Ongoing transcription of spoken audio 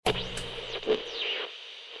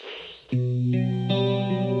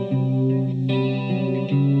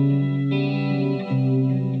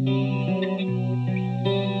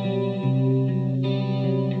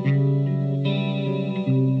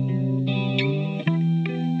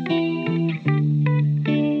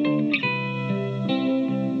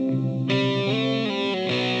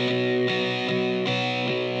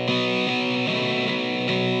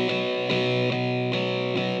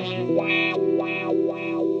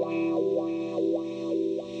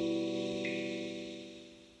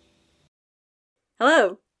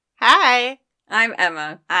Hello. Hi. I'm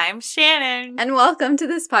Emma. I'm Shannon. And welcome to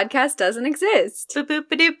This Podcast Doesn't Exist. Boop, boop,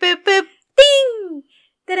 boop, boop, boop. Ding!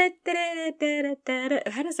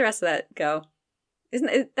 Da-da-da-da-da-da-da. How does the rest of that go? Isn't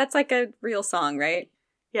it? That's like a real song, right?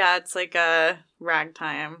 Yeah, it's like a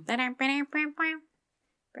ragtime. I don't know.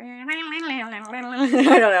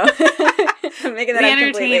 I'm making that The up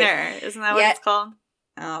completely. Entertainer. Isn't that what it's called?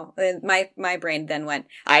 Oh, my brain then went,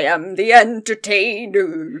 I am the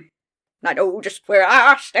entertainer. I know just where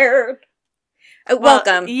I stand.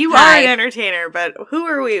 Welcome. You Hi. are an entertainer, but who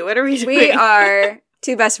are we? What are we doing? We are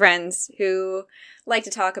two best friends who like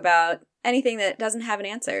to talk about anything that doesn't have an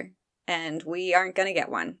answer. And we aren't going to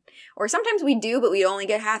get one. Or sometimes we do, but we only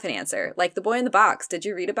get half an answer. Like The Boy in the Box. Did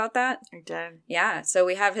you read about that? I did. Yeah. So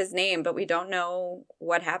we have his name, but we don't know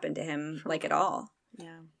what happened to him, like, at all.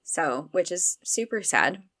 Yeah. So, which is super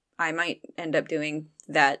sad. I might end up doing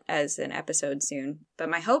that as an episode soon. But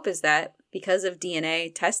my hope is that because of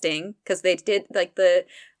DNA testing, because they did, like, the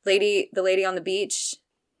lady on the beach,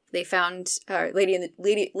 they found, Lady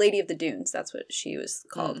of the Dunes, that's what she was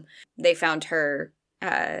called. They found her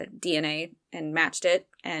DNA and matched it,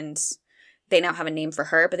 and they now have a name for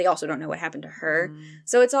her, but they also don't know what happened to her.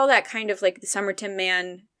 So it's all that kind of, like, the Somerton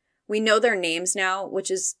Man. We know their names now,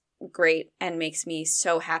 which is great and makes me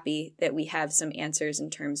so happy that we have some answers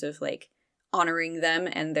in terms of, like, honoring them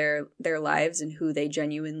and their lives and who they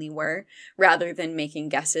genuinely were, rather than making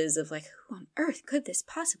guesses of, like, who on earth could this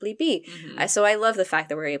possibly be? So I love the fact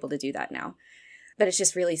that we're able to do that now. But it's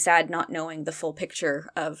just really sad not knowing the full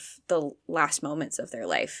picture of the last moments of their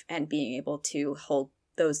life and being able to hold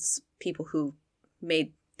those people who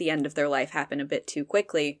made the end of their life happen a bit too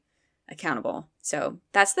quickly accountable. So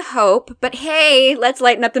that's the hope. But hey, let's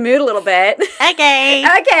lighten up the mood a little bit. Okay.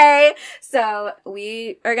 Okay. So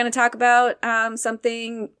we are going to talk about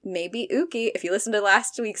something maybe ooky. If you listened to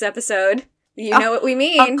last week's episode, you know what we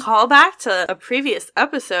mean. A call back to a previous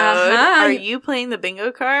episode. Are you playing the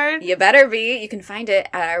bingo card? You better be. You can find it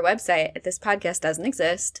at our website at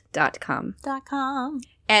thispodcastdoesn'texist.com.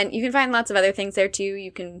 And you can find lots of other things there, too.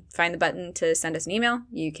 You can find the button to send us an email.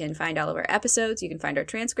 You can find all of our episodes. You can find our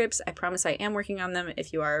transcripts. I promise I am working on them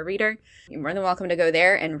if you are a reader. You're more than welcome to go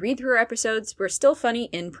there and read through our episodes. We're still funny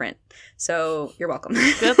in print, so you're welcome.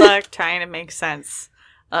 Good luck trying to make sense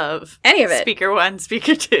of any of it. Speaker 1,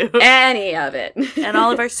 Speaker 2. Any of it. And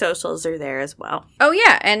all of our socials are there as well. Oh,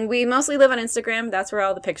 yeah. And we mostly live on Instagram. That's where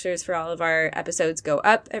all the pictures for all of our episodes go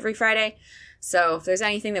up every Friday. So if there's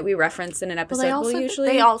anything that we reference in an episode, They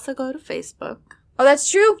also go to Facebook. Oh, that's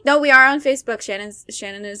true. No, we are on Facebook.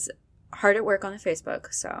 Shannon is hard at work on the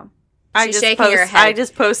Facebook, so she's shaking her head. I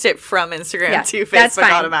just post it from Instagram to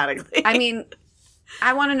Facebook automatically. I mean,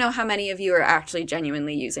 I want to know how many of you are actually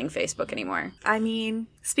genuinely using Facebook anymore. I mean,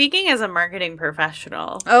 speaking as a marketing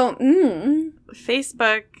professional,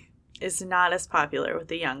 Facebook is not as popular with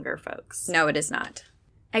the younger folks. No, it is not.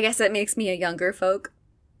 I guess that makes me a younger folk.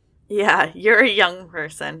 Yeah, you're a young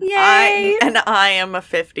person. Yay! I am a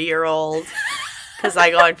 50-year-old because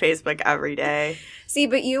I go on Facebook every day. See,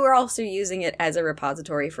 but you are also using it as a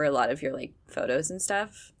repository for a lot of your, like, photos and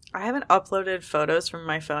stuff. I haven't uploaded photos from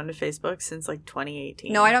my phone to Facebook since, like,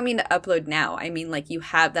 2018. No, I don't mean to upload now. I mean, like,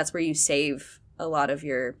 that's where you save a lot of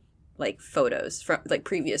your, like, photos from, like,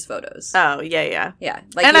 previous photos. Oh, yeah. Yeah.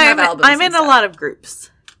 Like, and you have albums I'm in stuff. a lot of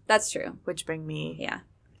groups. That's true. Which bring me... Yeah.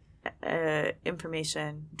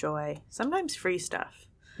 Information, joy, sometimes free stuff.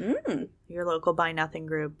 Your local Buy Nothing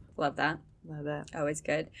group. Love that. Love it. Always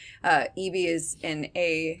good. Evie is in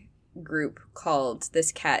a group called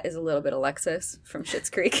This Cat is a Little Bit Alexis from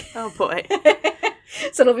Schitt's Creek. Oh, boy.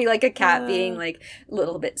 So it'll be like a cat being like a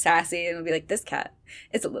little bit sassy, and it'll be like, this cat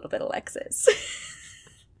is a little bit Alexis.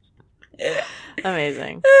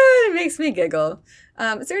 Amazing. It makes me giggle.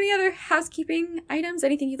 Is there any other housekeeping items?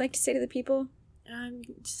 Anything you'd like to say to the people?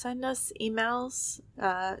 Send us emails,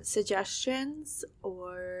 suggestions,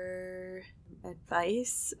 or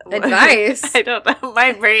advice. Advice? I don't know.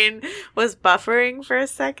 My brain was buffering for a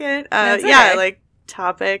second. That's yeah, okay. like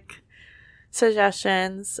topic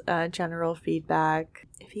suggestions, general feedback.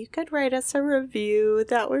 If you could write us a review,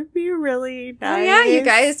 that would be really nice. Oh, yeah, you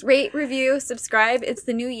guys rate, review, subscribe. It's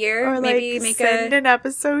the new year. Or maybe send an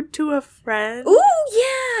episode to a friend. Ooh,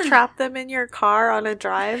 yeah. Trap them in your car on a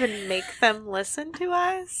drive and make them listen to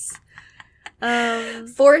us.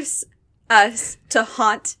 Force us to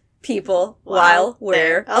haunt people while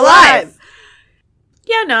we're alive. alive.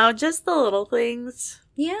 Yeah, no, just the little things.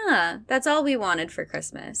 Yeah, that's all we wanted for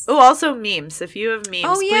Christmas. Oh, also memes. If you have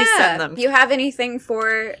memes, please send them. If you have anything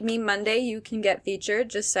for Meme Monday, you can get featured.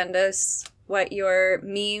 Just send us what your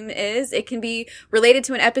meme is. It can be related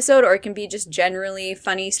to an episode, or it can be just generally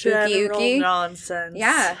funny, spooky, ooky. Nonsense.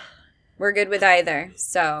 Yeah. We're good with either.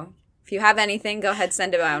 So, if you have anything, go ahead,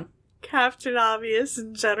 send it on. Captain Obvious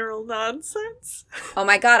and general nonsense. Oh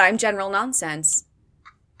my god, I'm General Nonsense.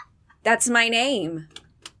 That's my name.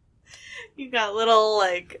 You got little,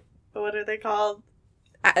 like, what are they called?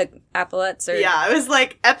 Epaulets or... Yeah, I was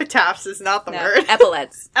like, epitaphs is not the word.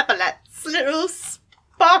 Epaulets. Epaulets. Little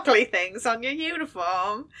sparkly things on your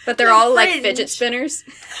uniform. But they're all like fidget spinners.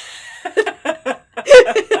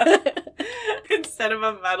 Instead of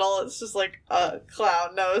a medal, it's just like a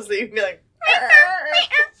clown nose that you can be like...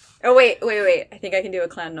 Oh, wait. I think I can do a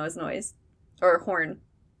clown noise. Or a horn.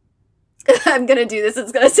 I'm gonna do this.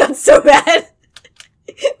 It's gonna sound so bad.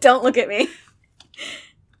 Don't look at me.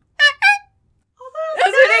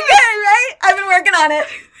 That's pretty good, right? I've been working on it.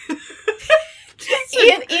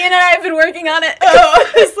 Ian and I have been working on it.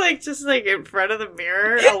 Oh, it's like just like in front of the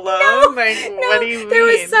mirror alone? What do you mean? There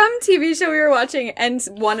was some TV show we were watching, and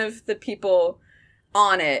one of the people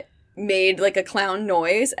on it made like a clown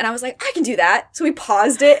noise, and I was like, I can do that. So we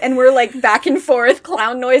paused it, and we're like back and forth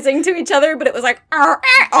clown noising to each other, but it was like,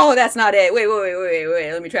 oh, that's not it. Wait,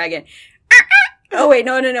 let me try again. Oh, wait,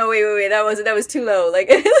 no, wait, that was too low. Like,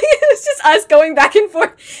 it was just us going back and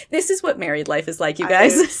forth. This is what married life is like, you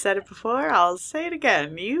guys. I've said it before, I'll say it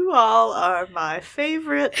again. You all are my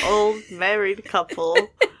favorite old married couple.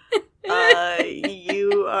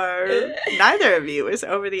 You are, neither of you is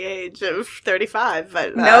over the age of 35,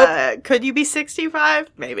 but nope. Could you be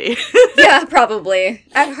 65? Maybe. Yeah, probably.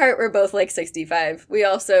 At heart, we're both like 65. We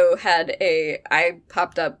also had I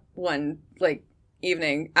popped up one, like,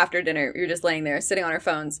 evening after dinner. We were just laying there, sitting on our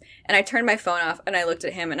phones, and I turned my phone off, and I looked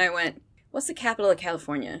at him, and I went, what's the capital of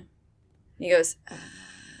California? And he goes,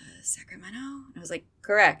 Sacramento? And I was like,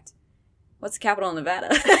 correct. What's the capital of Nevada?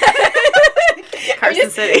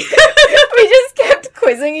 Carson City. We just kept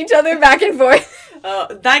quizzing each other back and forth.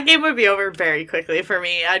 Oh, that game would be over very quickly for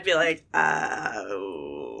me. I'd be like,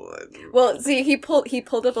 Well, see, he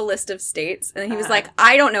pulled up a list of states, and he was like,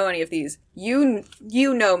 I don't know any of these. You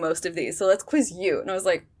know most of these, so let's quiz you. And I was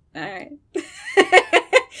like, all right.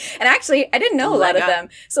 And actually, I didn't know a lot of them.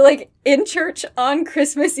 So, like, in church on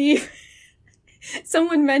Christmas Eve,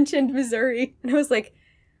 someone mentioned Missouri, and I was like,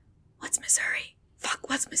 what's Missouri? Fuck,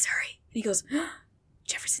 what's Missouri? And he goes,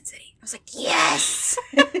 Jefferson City. I was like, yes!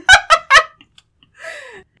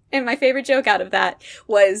 And my favorite joke out of that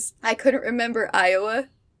was, I couldn't remember Iowa's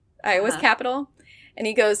capital. And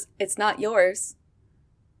he goes, it's not yours.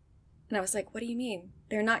 And I was like, what do you mean?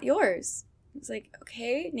 They're not yours. I was like,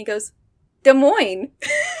 okay. And he goes, Des Moines.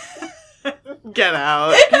 Get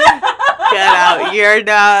out. Get out. You're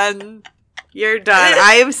done. You're done.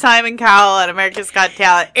 I am Simon Cowell at America's Got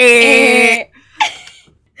Talent.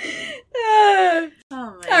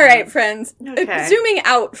 Oh, all right, friends. Okay. Zooming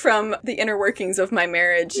out from the inner workings of my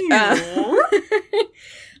marriage,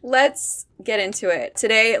 let's get into it.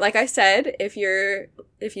 Today, like I said, if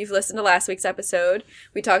you've listened to last week's episode,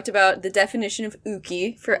 we talked about the definition of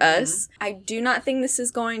ooky for us. I do not think this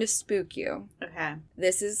is going to spook you. Okay.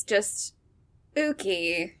 This is just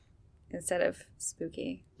ooky instead of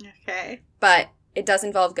spooky. Okay. But it does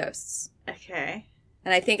involve ghosts. Okay.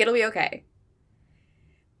 And I think it'll be okay.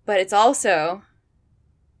 But it's also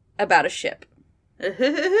about a ship.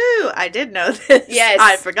 I did know this. Yes.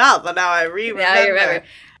 I forgot, but now I remember. Now you remember.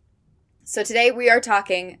 So today we are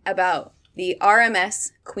talking about the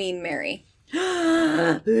RMS Queen Mary.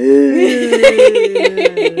 Yes.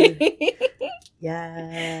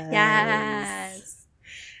 Yes.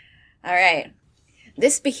 All right.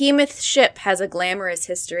 This behemoth ship has a glamorous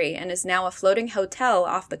history and is now a floating hotel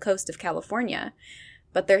off the coast of California.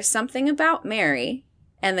 But there's something about Mary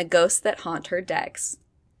and the ghosts that haunt her decks.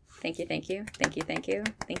 Thank you.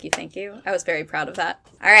 I was very proud of that.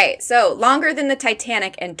 All right, so longer than the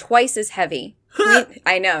Titanic and twice as heavy.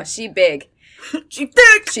 I know, she big. She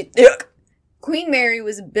thick. Queen Mary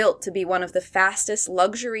was built to be one of the fastest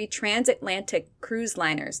luxury transatlantic cruise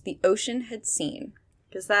liners the ocean had seen.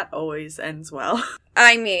 Because that always ends well.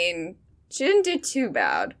 I mean, she didn't do too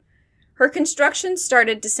bad. Her construction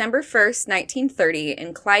started December 1st, 1930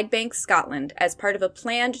 in Clydebank, Scotland, as part of a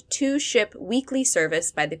planned 2-ship weekly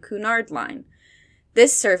service by the Cunard Line.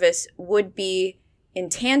 This service would be in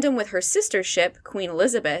tandem with her sister ship, Queen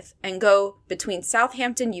Elizabeth, and go between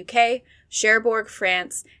Southampton, UK, Cherbourg,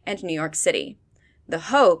 France, and New York City. The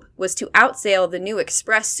hope was to outsail the new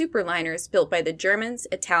express superliners built by the Germans,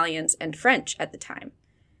 Italians, and French at the time.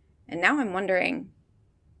 And now I'm wondering,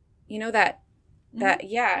 you know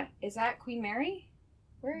yeah, is that Queen Mary?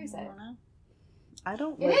 Where is it? I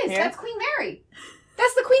don't It is. That's Queen Mary.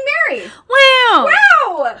 That's the Queen Mary. Wow.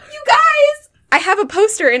 Wow! You guys! I have a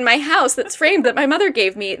poster in my house that's framed that my mother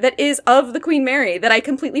gave me that is of the Queen Mary that I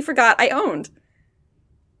completely forgot I owned.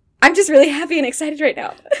 I'm just really happy and excited right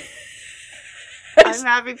now. I'm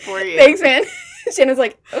happy for you. Thanks, man. Shannon's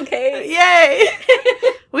like, okay. Yay!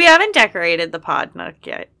 We haven't decorated the pod nook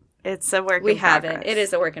yet. It's a work in progress. We haven't. It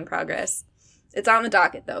is a work in progress. It's on the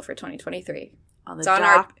docket, though, for 2023. It's on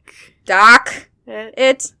our dock.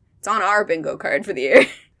 It's on our bingo card for the year.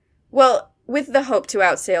 Well, with the hope to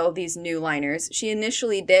outsail these new liners, she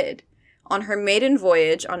initially did. On her maiden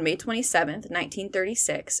voyage on May 27th,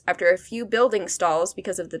 1936, after a few building stalls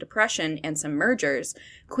because of the Depression and some mergers,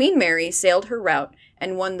 Queen Mary sailed her route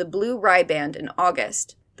and won the Blue Riband in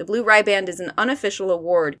August. The Blue Riband is an unofficial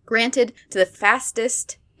award granted to the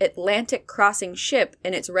fastest Atlantic crossing ship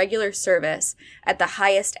in its regular service at the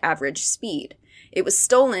highest average speed. It was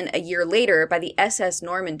stolen a year later by the SS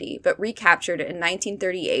Normandy, but recaptured in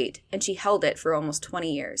 1938, and she held it for almost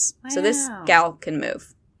 20 years. Wow. So this gal can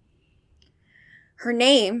move. Her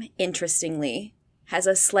name, interestingly, has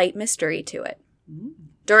a slight mystery to it.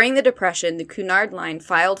 During the Depression, the Cunard Line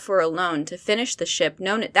filed for a loan to finish the ship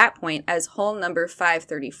known at that point as Hull Number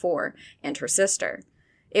 534 and her sister.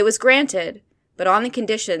 It was granted, but on the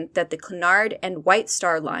condition that the Cunard and White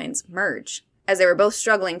Star lines merge, as they were both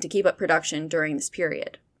struggling to keep up production during this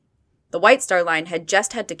period. The White Star Line had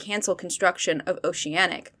just had to cancel construction of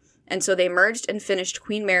Oceanic, and so they merged and finished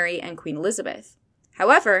Queen Mary and Queen Elizabeth.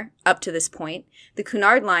 However, up to this point, the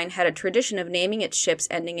Cunard Line had a tradition of naming its ships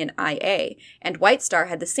ending in IA, and White Star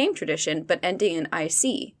had the same tradition but ending in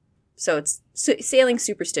IC. So it's sailing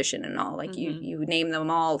superstition and all. Like, you name them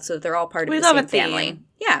all so they're all part of the same family.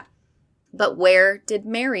 Yeah. But where did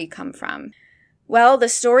Mary come from? Well, the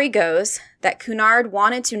story goes that Cunard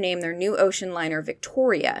wanted to name their new ocean liner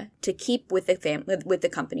Victoria to keep with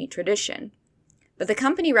the company tradition. But the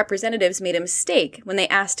company representatives made a mistake when they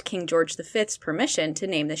asked King George V's permission to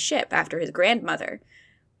name the ship after his grandmother.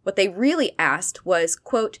 What they really asked was,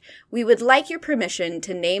 quote, "We would like your permission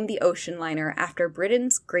to name the ocean liner after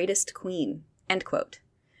Britain's greatest queen," end quote.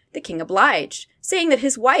 The king obliged, saying that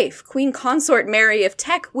his wife, Queen Consort Mary of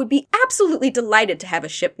Teck, would be absolutely delighted to have a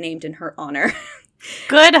ship named in her honor.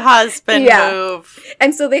 Good husband move.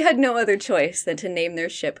 And so they had no other choice than to name their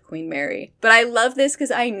ship Queen Mary. But I love this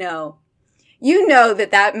because I know. You know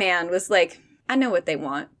that man was like, I know what they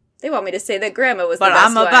want. They want me to say that Grandma was the best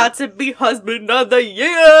one. But I'm about to be husband of the year.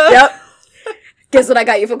 Yep. Guess what I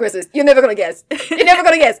got you for Christmas? You're never going to guess. You're never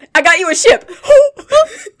going to guess. I got you a ship.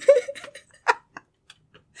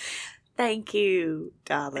 Thank you,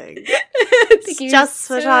 darling. It's just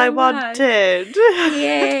what I wanted.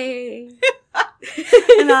 Yay.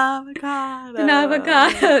 An avocado. An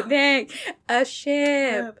avocado. Thanks. A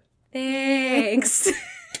ship. Thanks.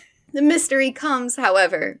 The mystery comes,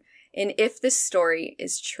 however, in if this story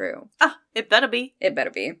is true. It better be. It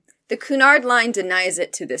better be. The Cunard Line denies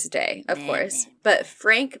it to this day, of course, but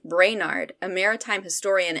Frank Brainard, a maritime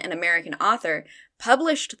historian and American author,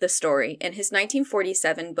 published the story in his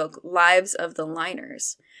 1947 book Lives of the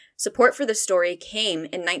Liners. Support for the story came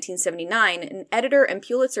in 1979 in editor and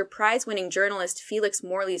Pulitzer Prize-winning journalist Felix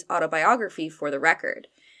Morley's autobiography, For the Record,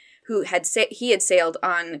 who had sailed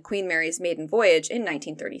on Queen Mary's maiden voyage in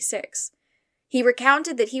 1936. He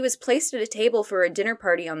recounted that he was placed at a table for a dinner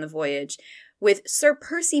party on the voyage with Sir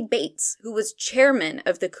Percy Bates, who was chairman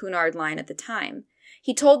of the Cunard Line at the time.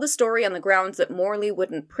 He told the story on the grounds that Morley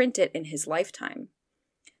wouldn't print it in his lifetime.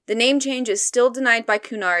 The name change is still denied by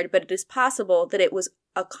Cunard, but it is possible that it was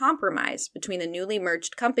a compromise between the newly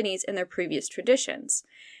merged companies and their previous traditions.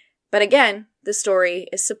 But again, the story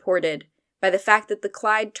is supported by the fact that the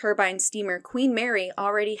Clyde turbine steamer Queen Mary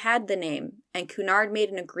already had the name, and Cunard made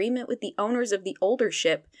an agreement with the owners of the older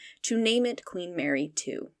ship to name it Queen Mary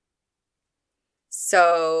too.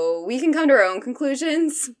 So, we can come to our own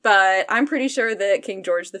conclusions, but I'm pretty sure that King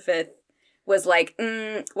George V was like,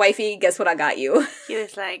 wifey, guess what I got you? He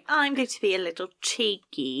was like, I'm going to be a little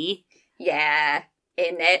cheeky. Yeah,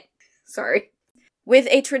 ain't it? Sorry. With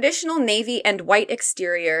a traditional navy and white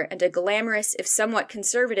exterior and a glamorous, if somewhat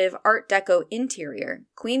conservative, Art Deco interior,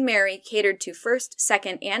 Queen Mary catered to first,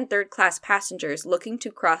 second, and third-class passengers looking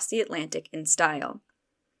to cross the Atlantic in style.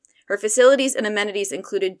 Her facilities and amenities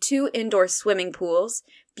included 2 indoor swimming pools,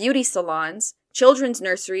 beauty salons, children's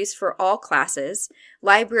nurseries for all classes,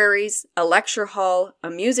 libraries, a lecture hall, a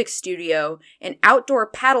music studio, an outdoor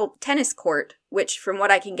paddle tennis court, which, from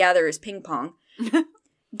what I can gather, is ping pong,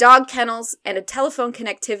 dog kennels, and a telephone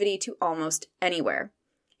connectivity to almost anywhere.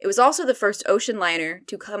 It was also the first ocean liner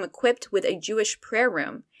to come equipped with a Jewish prayer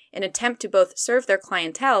room, in an attempt to both serve their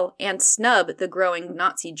clientele and snub the growing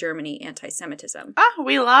Nazi Germany anti-Semitism. Ah,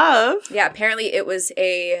 we love. Yeah, apparently it was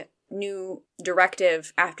a new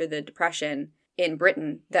directive after the Depression in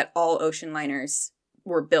Britain that all ocean liners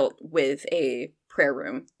were built with a prayer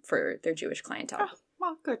room for their Jewish clientele. Oh,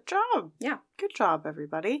 well, good job. Yeah. Good job,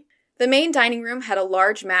 everybody. The main dining room had a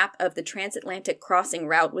large map of the transatlantic crossing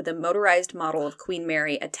route with a motorized model of Queen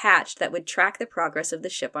Mary attached that would track the progress of the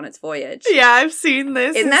ship on its voyage. Yeah, I've seen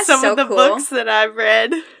this Isn't in that some so of the cool? books that I've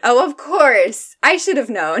read. Oh, of course. I should have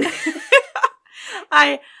known.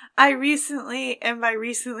 I recently, and by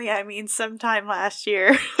recently I mean sometime last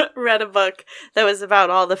year, read a book that was about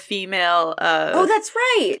all the female Oh, that's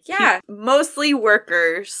right. Yeah. mostly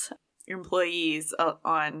workers, employees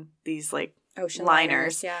on these like Ocean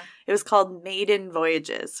liners. Yeah. It was called Maiden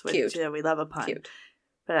Voyages, which Cute. we love a pun. Cute.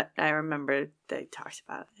 But I remember they talked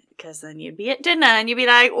about it because then you'd be at dinner and you'd be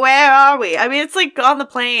like, "Where are we?" I mean, it's like on the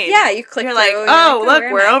plane. Yeah, you click You're through like, and "Oh, look,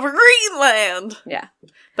 where we're am I?" over Greenland." Yeah.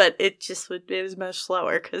 But it was much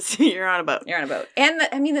slower because you're on a boat. You're on a boat. And,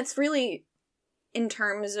 I mean, that's really, in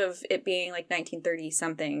terms of it being like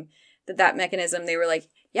 1930-something, that mechanism, they were like,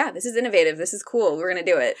 yeah, this is innovative. This is cool. We're going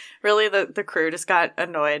to do it. Really, the crew just got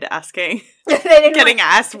annoyed asking, They didn't getting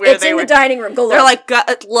asked where it's they in were. the dining room. Go look. They're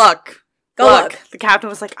like, look. Go look. The captain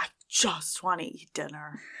was like, I just want to eat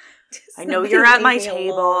dinner. I know Somebody you're at my leave me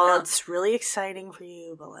table. alone. It's really exciting for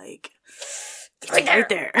you, but like, It's it's right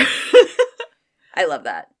there. I love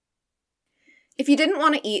that. If you didn't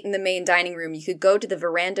want to eat in the main dining room, you could go to the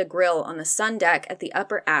veranda grill on the sun deck at the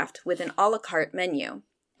upper aft with an a la carte menu.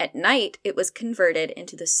 At night, it was converted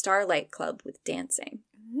into the Starlight Club with dancing.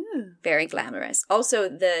 Ooh. Very glamorous. Also,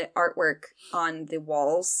 the artwork on the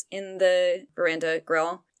walls in the veranda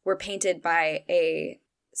grill were painted by a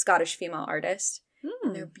Scottish female artist.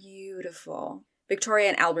 And they're beautiful. Victoria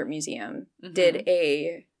and Albert Museum did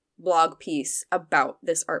a blog piece about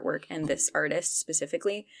this artwork and this artist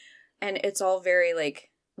specifically. And it's all very,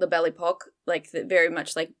 like, the Belle Epoque, like, very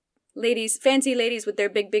much like ladies, fancy ladies with their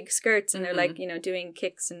big, big skirts, and they're, like, you know, doing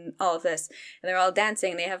kicks and all of this. And they're all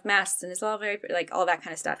dancing, and they have masks, and it's all very, like, all that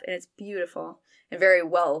kind of stuff. And it's beautiful and very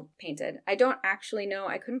well painted. I don't actually know,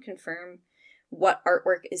 I couldn't confirm what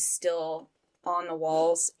artwork is still on the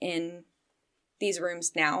walls in these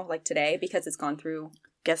rooms now, like today, because it's gone through.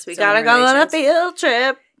 Guess we so many gotta go on a renovations. field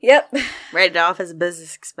trip. Yep. Write it off as a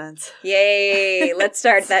business expense. Yay. Let's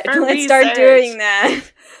start that. For Let's start research. doing that.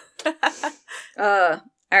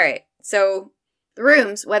 All right. So the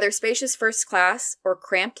rooms, whether spacious first class or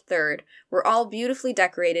cramped third, were all beautifully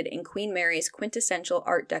decorated in Queen Mary's quintessential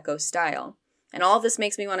Art Deco style. And all of this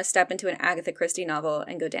makes me want to step into an Agatha Christie novel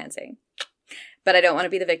and go dancing. But I don't want to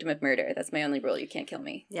be the victim of murder. That's my only rule. You can't kill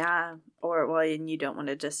me. Yeah. Or, well, and you don't want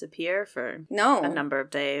to disappear for No. a number of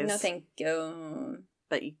days. No, thank you.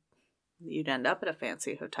 But you'd end up at a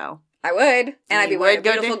fancy hotel. I would. And I'd be wearing a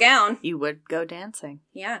beautiful gown. You would go dancing.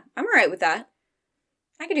 Yeah. I'm all right with that.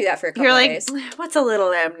 I could do that for a couple You're of like, days. what's a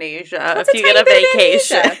little amnesia What's if you get a tiny bit of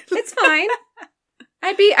vacation? amnesia? It's fine.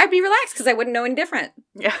 I'd be relaxed because I wouldn't know any different.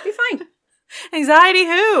 Yeah. It'd be fine. Anxiety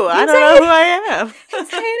who? I don't know who I am.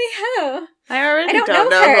 Anxiety who? I already I don't don't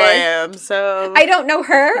know know her. who I am, so... I don't know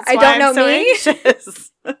her. that's I why don't know I'm so me.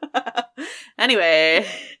 anxious. Anyway.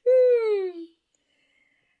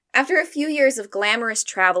 After a few years of glamorous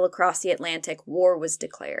travel across the Atlantic, war was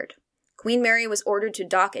declared. Queen Mary was ordered to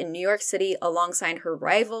dock in New York City alongside her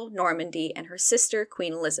rival, Normandy, and her sister,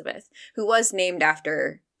 Queen Elizabeth, who was named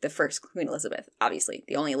after the first Queen Elizabeth, obviously,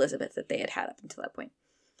 the only Elizabeth that they had had up until that point.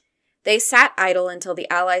 They sat idle until the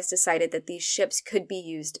Allies decided that these ships could be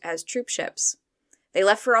used as troop ships. They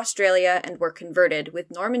left for Australia and were converted,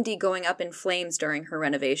 with Normandy going up in flames during her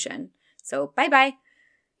renovation. So, bye-bye.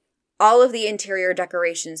 All of the interior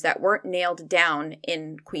decorations that weren't nailed down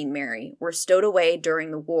in Queen Mary were stowed away during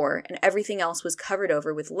the war, and everything else was covered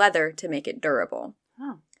over with leather to make it durable.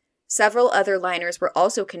 Oh. Several other liners were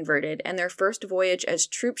also converted, and their first voyage as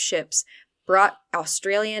troop ships brought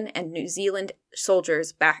Australian and New Zealand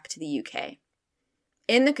soldiers back to the UK.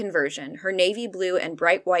 In the conversion, her navy blue and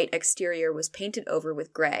bright white exterior was painted over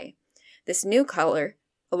with grey. This new color,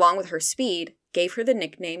 along with her speed, gave her the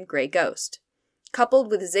nickname Grey Ghost. Coupled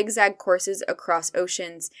with zigzag courses across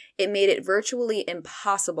oceans, it made it virtually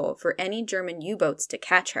impossible for any German U-boats to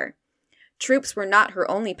catch her. Troops were not her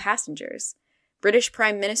only passengers. British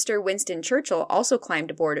Prime Minister Winston Churchill also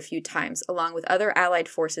climbed aboard a few times, along with other Allied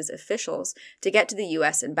forces officials, to get to the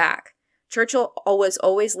U.S. and back. Churchill was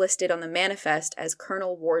always listed on the manifest as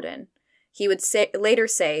Colonel Worden. He would later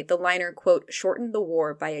say the liner, quote, shortened the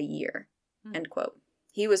war by a year, end quote.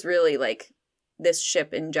 He was really like, this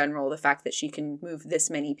ship in general, the fact that she can move this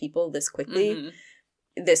many people this quickly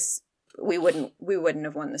we wouldn't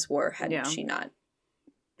have won this war had she not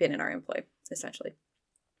been in our employ, essentially.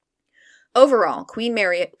 Overall, Queen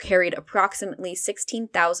Mary carried approximately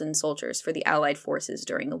 16,000 soldiers for the Allied forces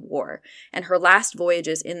during the war, and her last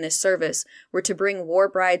voyages in this service were to bring war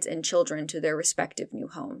brides and children to their respective new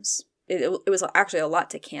homes. It was actually a lot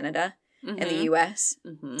to Canada and the U.S.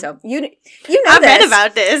 Mm-hmm. So you know I've read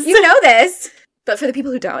about this. You know this. But for the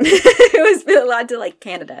people who don't, it was a lot to like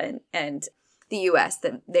Canada and the U.S.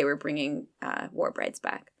 that they were bringing war brides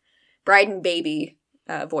back. Bride and baby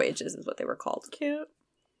voyages is what they were called. Cute.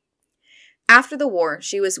 After the war,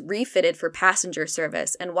 she was refitted for passenger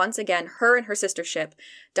service, and once again, her and her sister ship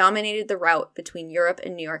dominated the route between Europe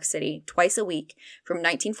and New York City twice a week from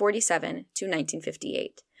 1947 to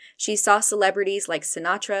 1958. She saw celebrities like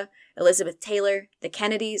Sinatra, Elizabeth Taylor, the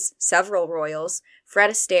Kennedys, several royals, Fred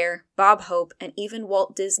Astaire, Bob Hope, and even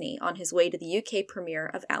Walt Disney on his way to the UK premiere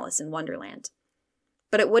of Alice in Wonderland.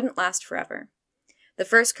 But it wouldn't last forever. The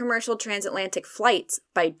first commercial transatlantic flights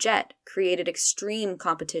by jet created extreme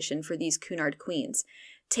competition for these Cunard queens,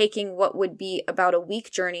 taking what would be about a week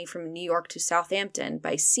journey from New York to Southampton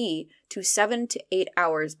by sea to 7 to 8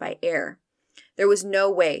 hours by air. There was no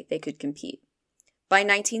way they could compete. By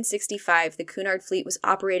 1965, the Cunard fleet was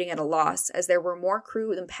operating at a loss as there were more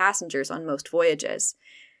crew than passengers on most voyages.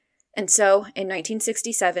 And so, in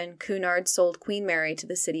 1967, Cunard sold Queen Mary to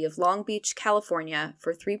the city of Long Beach, California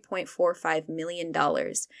for $3.45 million,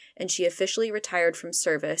 and she officially retired from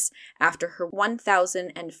service after her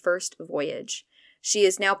 1,001st voyage. She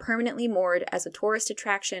is now permanently moored as a tourist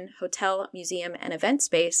attraction, hotel, museum, and event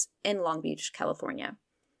space in Long Beach, California.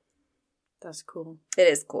 That's cool. It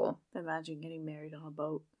is cool. Imagine getting married on a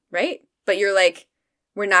boat. Right? But you're like,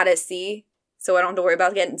 we're not at sea, so I don't have to worry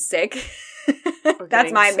about getting sick.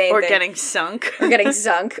 That's my main thing. Or getting sunk. Or getting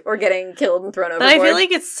sunk. Or getting killed and thrown overboard. But I feel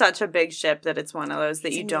like it's such a big ship that it's one of those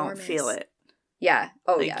that you enormous. don't feel it. Yeah.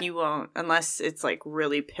 Oh, like, yeah. You won't, unless it's, like,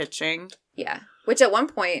 really pitching. Yeah. Which at one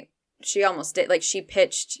point, she almost did. Like, she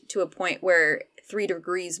pitched to a point where 3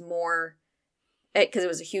 degrees more, because it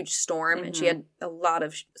was a huge storm, and she had a lot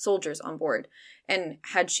of soldiers on board. And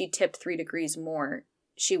had she tipped 3 degrees more,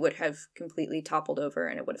 she would have completely toppled over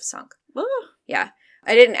and it would have sunk. Ooh. Yeah.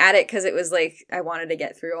 I didn't add it because it was like, I wanted to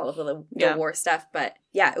get through all of the war stuff. But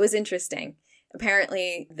yeah, it was interesting.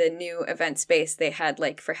 Apparently, the new event space they had,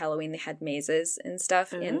 like, for Halloween, they had mazes and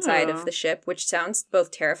stuff inside of the ship, which sounds both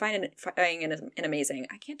terrifying and amazing.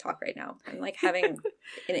 I can't talk right now. I'm, like, having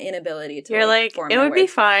an inability to, You're like form it my would be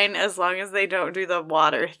words. fine as long as they don't do the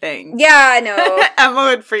water thing. Yeah, I know.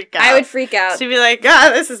 Emma would freak out. I would freak out. She'd be like,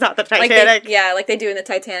 this is not the Titanic. Like they do in the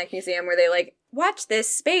Titanic Museum where they, like, watch this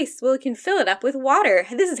space. Well, it can fill it up with water.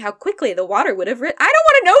 This is how quickly the water would have I don't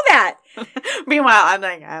want to know that. Meanwhile, I'm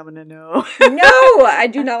like, I want to know. No, I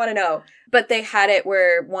do not want to know. But they had it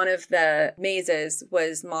where one of the mazes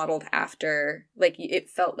was modeled after, like, it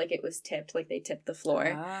felt like it was tipped, like they tipped the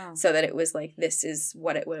floor. Oh. So that it was like, this is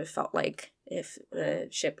what it would have felt like if the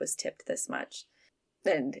ship was tipped this much.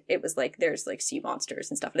 And it was like, there's, like, sea monsters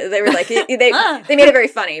and stuff. They were like, they made it very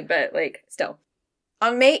funny, but, like, still.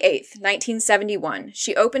 On May 8th, 1971,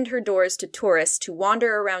 she opened her doors to tourists to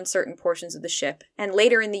wander around certain portions of the ship, and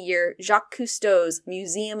later in the year, Jacques Cousteau's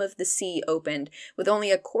Museum of the Sea opened, with only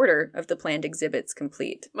a quarter of the planned exhibits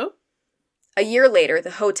complete. Oh. A year later, the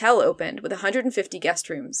hotel opened, with 150 guest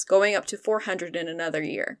rooms, going up to 400 in another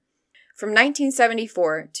year. From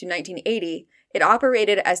 1974 to 1980, it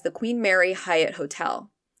operated as the Queen Mary Hyatt Hotel.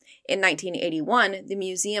 In 1981, the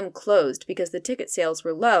museum closed because the ticket sales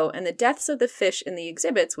were low and the deaths of the fish in the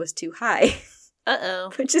exhibits was too high.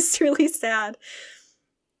 Uh-oh. Which is really sad.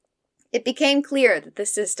 It became clear that the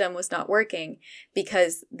system was not working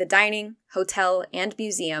because the dining, hotel, and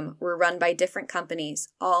museum were run by different companies,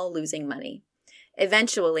 all losing money.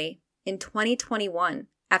 Eventually, in 2021,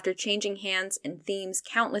 after changing hands and themes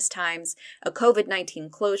countless times, a COVID-19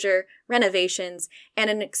 closure, renovations, and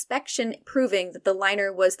an inspection proving that the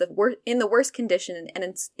liner was in the worst condition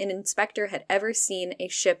an inspector had ever seen a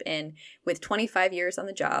ship in, with 25 years on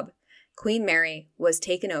the job, Queen Mary was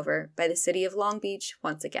taken over by the city of Long Beach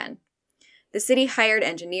once again. The city hired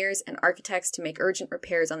engineers and architects to make urgent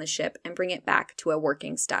repairs on the ship and bring it back to a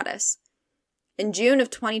working status. In June of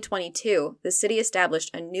 2022, the city established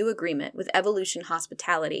a new agreement with Evolution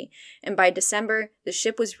Hospitality, and by December, the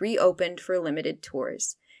ship was reopened for limited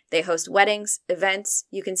tours. They host weddings, events,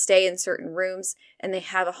 you can stay in certain rooms, and they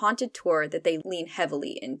have a haunted tour that they lean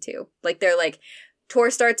heavily into. Like, they're like, tour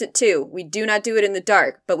starts at 2. We do not do it in the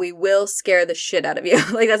dark, but we will scare the shit out of you.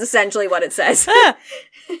 Like, that's essentially what it says.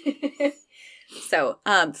 So,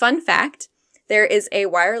 fun fact, there is a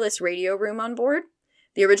wireless radio room on board.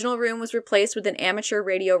 The original room was replaced with an amateur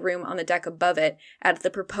radio room on the deck above it at the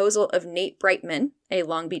proposal of Nate Brightman, a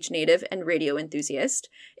Long Beach native and radio enthusiast.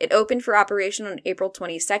 It opened for operation on April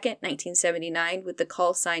 22nd, 1979 with the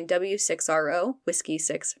call sign W6RO, Whiskey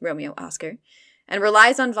 6 Romeo Oscar, and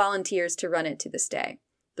relies on volunteers to run it to this day.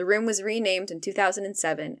 The room was renamed in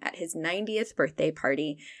 2007 at his 90th birthday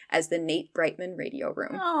party as the Nate Brightman Radio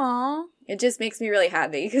Room. Aww. It just makes me really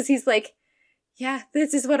happy because he's like, yeah,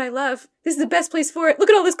 this is what I love. This is the best place for it. Look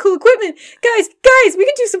at all this cool equipment. Guys, we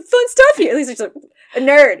can do some fun stuff here. He's just like a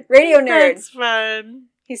nerd, radio nerd. That's fun.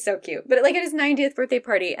 He's so cute. But like at his 90th birthday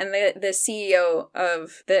party, and the CEO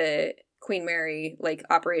of the Queen Mary like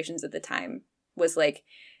operations at the time was like,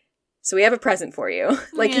 so we have a present for you.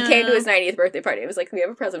 Like, he came to his 90th birthday party. It was like, we have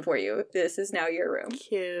a present for you. This is now your room.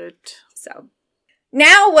 Cute. So,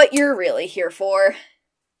 now what you're really here for.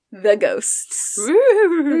 The ghosts.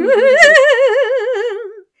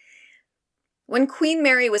 When Queen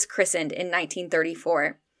Mary was christened in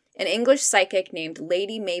 1934, an English psychic named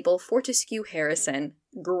Lady Mabel Fortescue Harrison,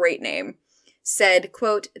 great name, said,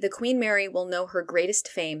 quote, "The Queen Mary will know her greatest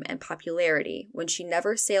fame and popularity when she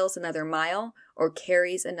never sails another mile or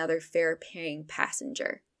carries another fare-paying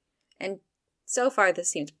passenger." And so far,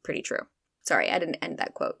 this seems pretty true. Sorry, I didn't end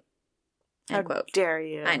that quote. How dare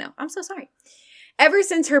you? I know. I'm so sorry. Ever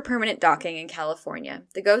since her permanent docking in California,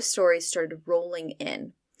 the ghost stories started rolling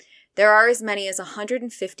in. There are as many as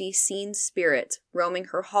 150 seen spirits roaming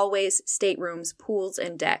her hallways, staterooms, pools,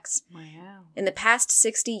 and decks. Wow. In the past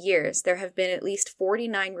 60 years, there have been at least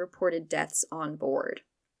 49 reported deaths on board.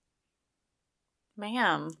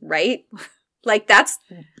 Ma'am. Right? Like, that's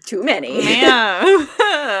too many.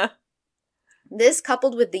 Ma'am. This,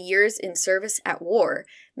 coupled with the years in service at war,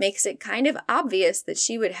 makes it kind of obvious that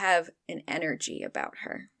she would have an energy about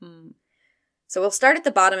her. Mm. So we'll start at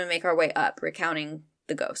the bottom and make our way up, recounting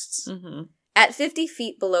the ghosts. Mm-hmm. At 50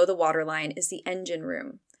 feet below the waterline is the engine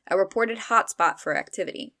room, a reported hotspot for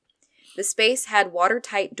activity. The space had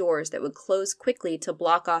watertight doors that would close quickly to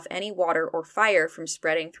block off any water or fire from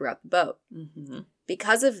spreading throughout the boat. Mm-hmm.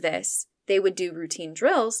 Because of this, they would do routine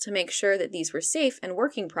drills to make sure that these were safe and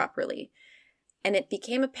working properly. And it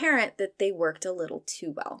became apparent that they worked a little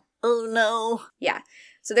too well. Oh, no. Yeah.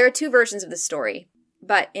 So there are two versions of the story.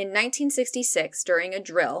 But in 1966, during a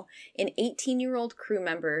drill, an 18-year-old crew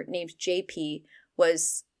member named JP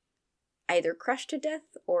was either crushed to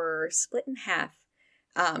death or split in half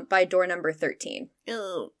by door number 13.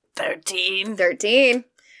 Oh, 13. 13.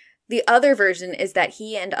 The other version is that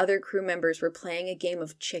he and other crew members were playing a game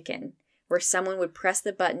of chicken, where someone would press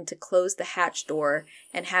the button to close the hatch door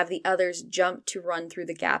and have the others jump to run through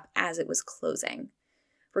the gap as it was closing.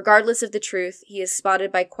 Regardless of the truth, he is spotted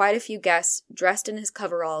by quite a few guests dressed in his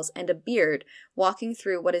coveralls and a beard walking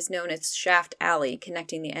through what is known as Shaft Alley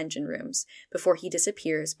connecting the engine rooms before he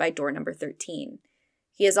disappears by door number 13.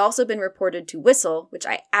 He has also been reported to whistle, which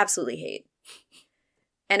I absolutely hate,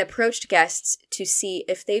 and approached guests to see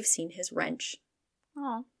if they've seen his wrench.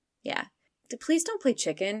 Oh. Yeah. Please don't play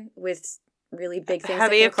chicken with really big things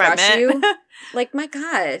Heavy that can crush equipment. you. Like, my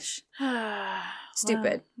gosh.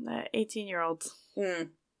 Stupid. Well, 18-year-olds. Mm.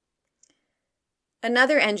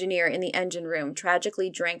 Another engineer in the engine room tragically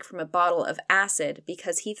drank from a bottle of acid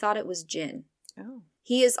because he thought it was gin. Oh.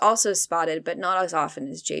 He is also spotted, but not as often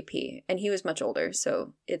as JP. And he was much older,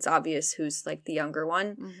 so it's obvious who's like the younger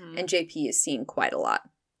one. Mm-hmm. And JP is seen quite a lot.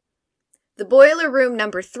 The boiler room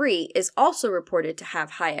number 3 is also reported to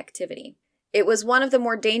have high activity. It was one of the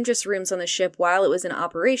more dangerous rooms on the ship while it was in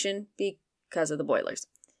operation because of the boilers.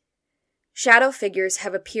 Shadow figures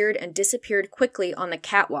have appeared and disappeared quickly on the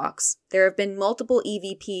catwalks. There have been multiple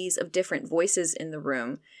EVPs of different voices in the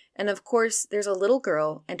room. And of course, there's a little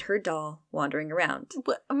girl and her doll wandering around.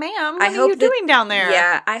 Ma'am, what are you doing down there?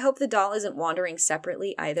 Yeah, I hope the doll isn't wandering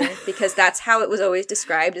separately either, because that's how it was always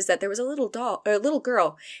described, is that there was a little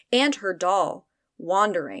girl and her doll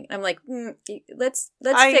wandering. I'm like, let's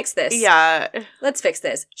fix this. Yeah. Let's fix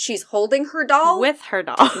this. She's holding her doll. With her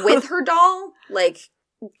doll. With her doll. Like,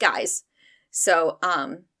 guys. So,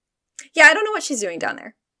 yeah, I don't know what she's doing down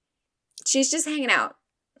there. She's just hanging out.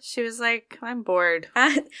 She was like, I'm bored.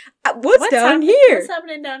 What's down here? What's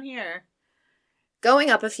happening down here? Going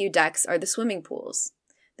up a few decks are the swimming pools.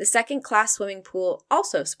 The second-class swimming pool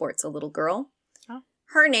also sports a little girl. Oh.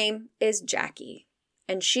 Her name is Jackie,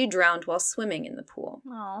 and she drowned while swimming in the pool.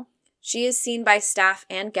 Oh. She is seen by staff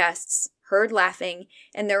and guests, heard laughing,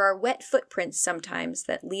 and there are wet footprints sometimes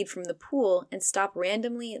that lead from the pool and stop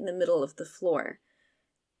randomly in the middle of the floor.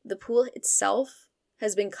 The pool itself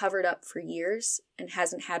has been covered up for years and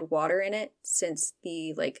hasn't had water in it since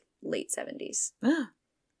the, late 70s.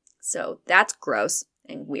 So that's gross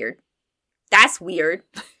and weird. That's weird.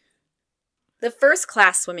 The first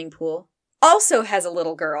class swimming pool also has a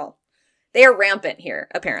little girl. They are rampant here,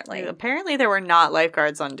 apparently. Apparently there were not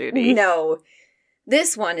lifeguards on duty. No.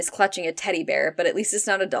 This one is clutching a teddy bear, but at least it's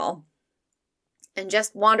not a doll. And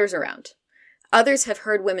just wanders around. Others have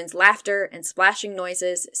heard women's laughter and splashing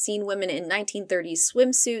noises, seen women in 1930s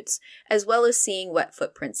swimsuits, as well as seeing wet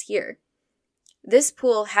footprints here. This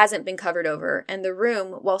pool hasn't been covered over, and the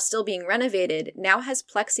room, while still being renovated, now has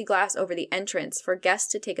plexiglass over the entrance for guests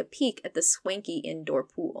to take a peek at the swanky indoor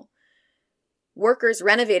pool. Workers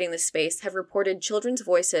renovating the space have reported children's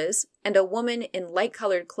voices and a woman in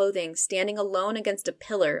light-colored clothing standing alone against a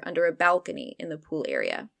pillar under a balcony in the pool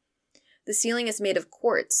area. The ceiling is made of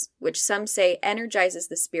quartz, which some say energizes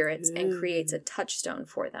the spirits and creates a touchstone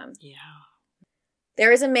for them. Yeah.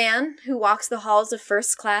 There is a man who walks the halls of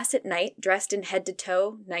first class at night dressed in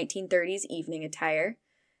head-to-toe 1930s evening attire.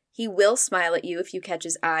 He will smile at you if you catch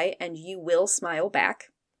his eye, and you will smile back.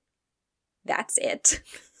 That's it.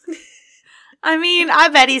 I mean, I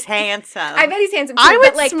bet he's handsome. I bet he's handsome too, I would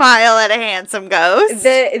but, like, smile at a handsome ghost.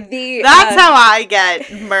 That's how I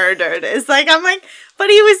get murdered. It's like, I'm like,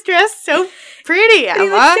 but he was dressed so pretty, Emma. He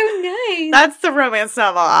looks so nice. That's the romance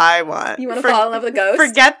novel I want. You want to fall in love with a ghost?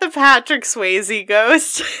 Forget the Patrick Swayze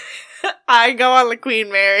ghost. I go on the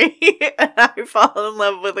Queen Mary and I fall in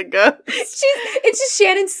love with a ghost. It's just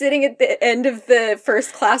Shannon sitting at the end of the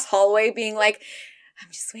first class hallway being like, I'm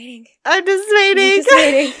just waiting. I'm just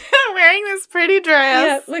waiting. Wearing this pretty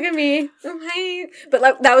dress. Yeah, look at me. Hi. But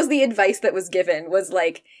like, that was the advice that was given, was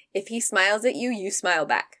like, if he smiles at you, you smile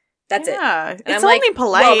back. That's it. Yeah, And it's I'm only like,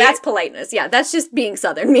 polite. Well, that's politeness. Yeah, that's just being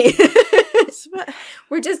Southern me.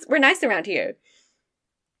 We're nice around here.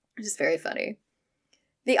 Which is very funny.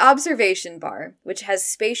 The observation bar, which has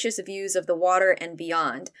spacious views of the water and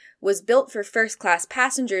beyond, was built for first-class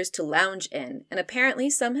passengers to lounge in, and apparently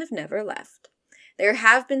some have never left. There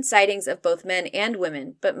have been sightings of both men and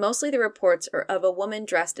women, but mostly the reports are of a woman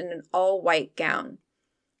dressed in an all-white gown.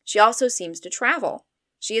 She also seems to travel.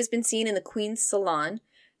 She has been seen in the Queen's salon,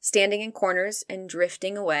 standing in corners and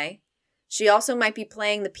drifting away. She also might be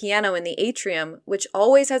playing the piano in the atrium, which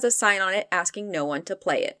always has a sign on it asking no one to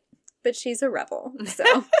play it. But she's a rebel,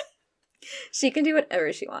 so she can do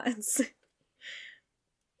whatever she wants.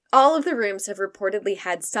 All of the rooms have reportedly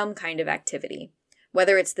had some kind of activity.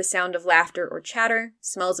 Whether it's the sound of laughter or chatter,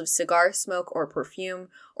 smells of cigar smoke or perfume,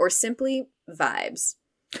 or simply vibes.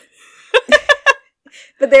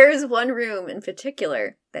 But there is one room in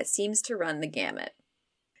particular that seems to run the gamut.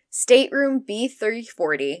 Stateroom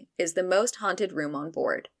B340 is the most haunted room on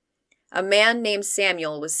board. A man named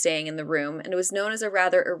Samuel was staying in the room and was known as a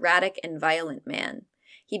rather erratic and violent man.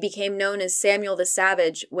 He became known as Samuel the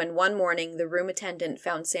Savage when one morning the room attendant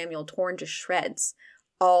found Samuel torn to shreds,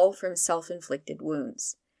 all from self-inflicted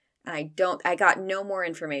wounds. And I got no more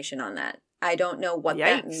information on that. I don't know what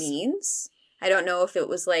that means. I don't know if it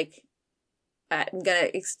was like, I'm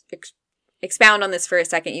going to expound on this for a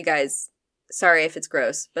second, you guys. Sorry if it's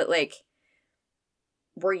gross, but like,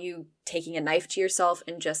 were you taking a knife to yourself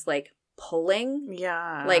and just like pulling?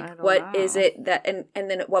 Yeah. Like, what is it that, and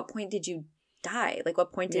then at what point did you die? Like,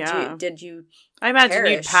 what point did you I imagine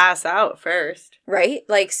perish? you'd pass out first. Right?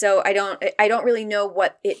 Like, so I don't really know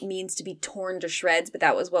what it means to be torn to shreds, but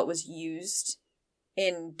that was what was used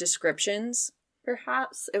in descriptions.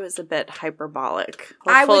 Perhaps it was a bit hyperbolic.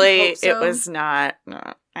 I would Hopefully hope so. it was not.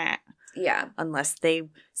 Yeah. Unless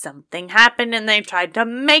something happened and they tried to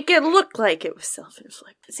make it look like it was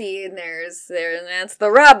self-inflicted. See, and that's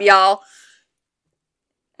the rub, y'all.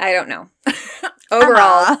 I don't know.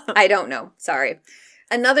 Overall, I don't know. Sorry.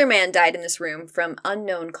 Another man died in this room from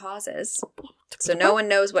unknown causes. So no one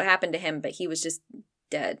knows what happened to him, but he was just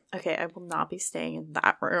dead. Okay, I will not be staying in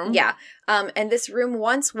that room. Yeah. And this room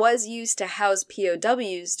once was used to house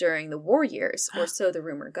POWs during the war years, or so the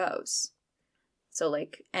rumor goes. So,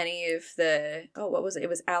 like, any of the... Oh, what was it? It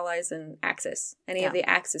was Allies and Axis. Any of the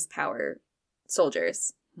Axis power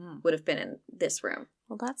soldiers would have been in this room.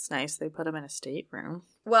 Well, that's nice. They put them in a stateroom.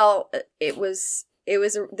 Well,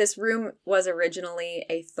 this room was originally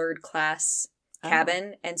a third-class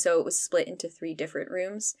cabin, and so it was split into 3 different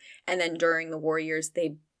rooms. And then during the war years,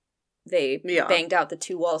 they banged out the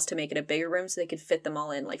 2 walls to make it a bigger room so they could fit them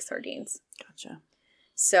all in like sardines. Gotcha.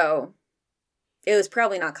 So... It was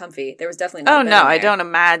probably not comfy. There was definitely no. Oh no, I don't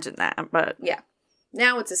imagine that. But yeah,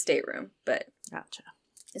 now it's a stateroom, but gotcha.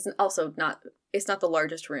 It's also not. It's not the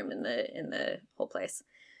largest room in the whole place.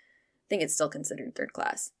 I think it's still considered third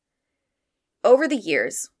class. Over the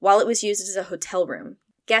years, while it was used as a hotel room,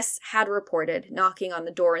 guests had reported knocking on the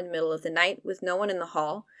door in the middle of the night with no one in the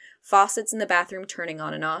hall, faucets in the bathroom turning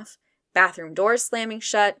on and off, bathroom doors slamming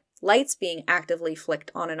shut, lights being actively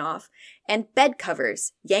flicked on and off, and bed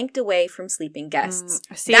covers yanked away from sleeping guests.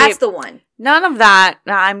 See, that's the one. None of that.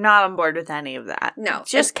 I'm not on board with any of that. No.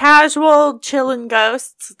 Just casual chilling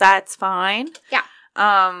ghosts. That's fine. Yeah.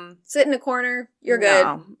 Sit in a corner. You're good.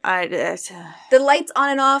 No, the lights on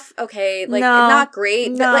and off. Okay. Like, not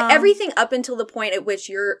great. But like everything up until the point at which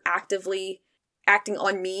you're actively acting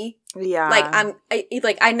on me. Yeah. Like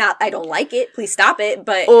I don't like it. Please stop it.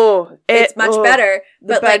 But it's much better.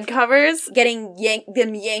 But the bed like covers getting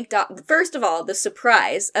yanked off. First of all, the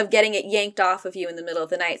surprise of getting it yanked off of you in the middle of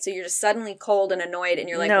the night. So you're just suddenly cold and annoyed and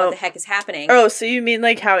you're like, what the heck is happening? Oh, so you mean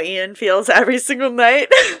like how Ian feels every single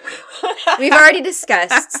night? We've already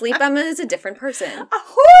discussed Sleep Emma is a different person.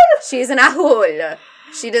 She's an ahul.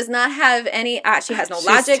 She does not have any, she has no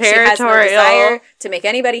logic. She has no desire to make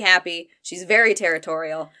anybody happy. She's very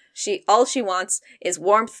territorial. All she wants is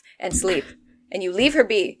warmth and sleep. And you leave her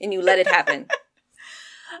be and you let it happen.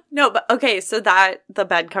 No, but okay, so the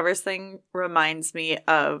bed covers thing reminds me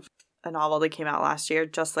of a novel that came out last year,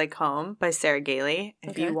 Just Like Home by Sarah Gailey.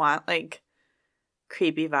 If you want like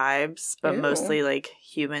creepy vibes, but mostly like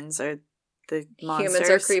humans are the monsters. Humans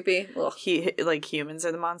are creepy. Like humans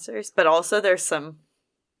are the monsters. But also there's some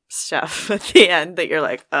stuff at the end that you're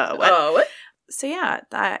like, what? Oh, what? So yeah,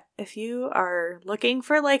 that if you are looking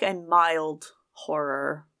for like a mild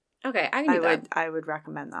horror, okay, I can do that. I would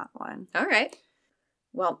recommend that one. All right.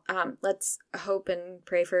 Well, let's hope and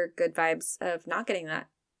pray for good vibes of not getting that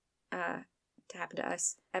to happen to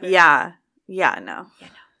us ever. Yeah. Yeah, no.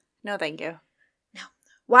 No, thank you. No.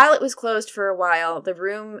 While it was closed for a while, the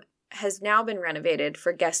room has now been renovated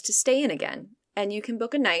for guests to stay in again. And you can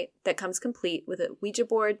book a night that comes complete with a Ouija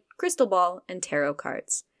board, crystal ball, and tarot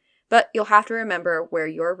cards. But you'll have to remember where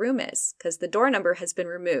your room is, because the door number has been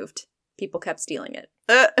removed. People kept stealing it.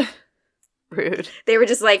 Rude. They were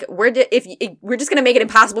just like, we're just going to make it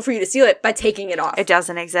impossible for you to steal it by taking it off. It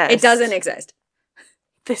doesn't exist. It doesn't exist.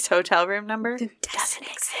 This hotel room number doesn't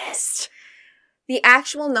exist. The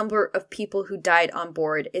actual number of people who died on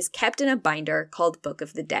board is kept in a binder called Book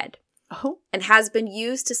of the Dead. Oh. And has been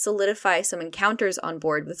used to solidify some encounters on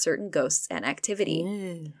board with certain ghosts and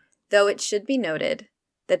activity. Though it should be noted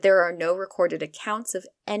that there are no recorded accounts of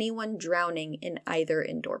anyone drowning in either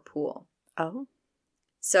indoor pool. Oh.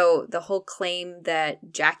 So the whole claim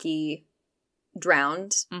that Jackie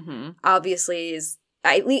drowned obviously is,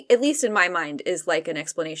 at least in my mind, is like an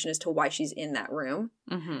explanation as to why she's in that room.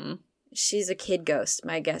 Mm-hmm. She's a kid ghost.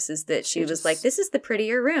 My guess is that she was like, this is the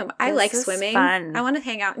prettier room. I like swimming. Fun. I want to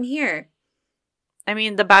hang out in here. I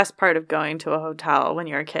mean, the best part of going to a hotel when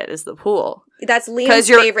you're a kid is the pool. That's Liam's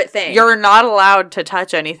favorite thing. You're not allowed to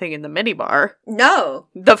touch anything in the minibar. No.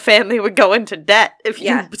 The family would go into debt if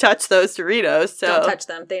you touch those Doritos. So. Don't touch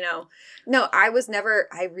them. They know. No, I'm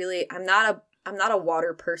not a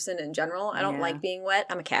water person in general. I don't like being wet.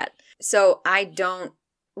 I'm a cat. So I don't,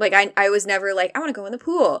 like, I was never like, I want to go in the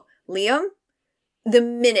pool. Liam, the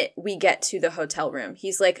minute we get to the hotel room,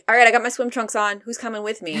 he's like, all right, I got my swim trunks on. Who's coming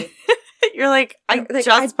with me? You're like, I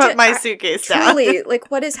put my suitcase down. Truly, like,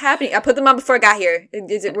 what is happening? I put them on before I got here.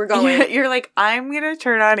 We're going. You're like, I'm going to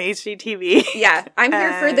turn on HGTV. Yeah, I'm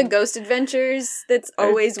here for the Ghost Adventures. That's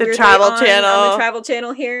always the Travel Channel. On the Travel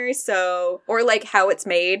Channel here. So, or like How It's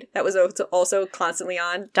Made. That was also constantly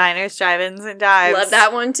on. Diners, Drive-Ins, and Dives. Love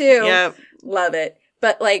that one too. Yep. Love it.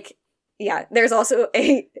 But like, yeah, there's also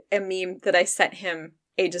a meme that I sent him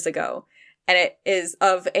ages ago. And it is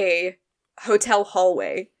of a hotel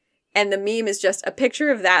hallway. And the meme is just a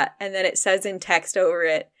picture of that. And then it says in text over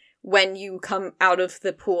it, when you come out of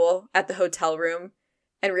the pool at the hotel room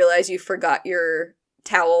and realize you forgot your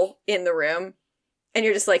towel in the room. And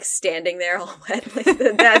you're just like standing there all wet. Like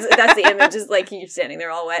that's the image, is like you're standing there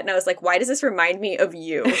all wet. And I was like, why does this remind me of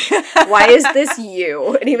you? Why is this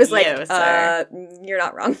you? And he was like, you're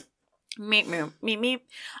not wrong. Meep.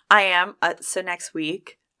 I am. So next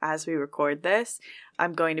week, as we record this,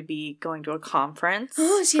 I'm going to be going to a conference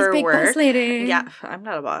she's for big work. Boss lady. Yeah, I'm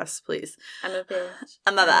not a boss, please. I'm a bitch.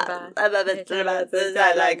 I'm a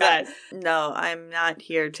bitch. Like that. No, I'm not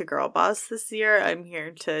here to girl boss this year. I'm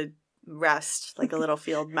here to rest like a little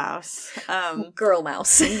field mouse. Girl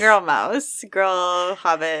mouse. Girl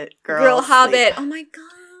hobbit. Girl hobbit. Oh my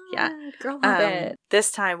god. Yeah. Girl hobbit.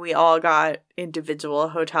 This time we all got individual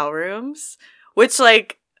hotel rooms, which,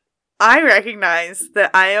 like, I recognize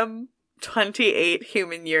that I am 28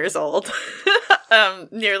 human years old.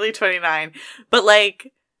 Nearly 29. But,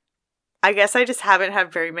 like, I guess I just haven't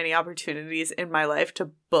had very many opportunities in my life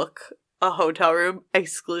to book a hotel room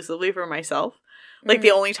exclusively for myself. Like,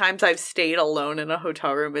 the only times I've stayed alone in a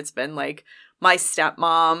hotel room, it's been, like, my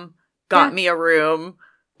stepmom got me a room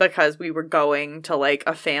because we were going to, like,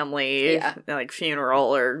 a family, like,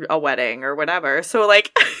 funeral or a wedding or whatever. So,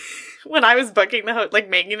 like, when I was booking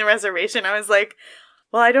making the reservation, I was like,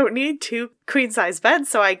 well, I don't need 2 queen-size beds,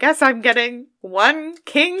 so I guess I'm getting 1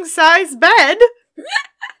 king-size bed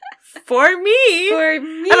for me. For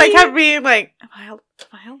me. And I kept being like, am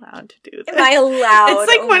I allowed to do this? Am I allowed?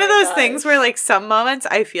 It's like one of those things where, like, some moments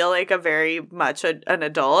I feel like a very much an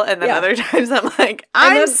adult, and then other times I'm like,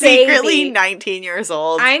 I'm secretly 19 years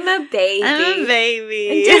old. I'm a baby. I'm a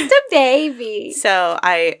baby. I'm just a baby. So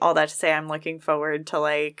all that to say, I'm looking forward to,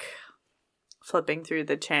 like, flipping through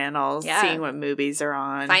the channels, seeing what movies are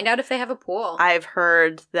on. Find out if they have a pool. I've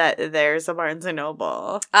heard that there's a Barnes &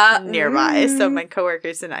 Noble nearby, so my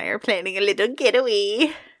coworkers and I are planning a little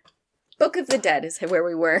getaway. Book of the Dead is where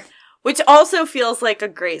we were. Which also feels like a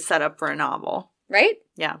great setup for a novel. Right?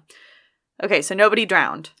 Yeah. Okay, so nobody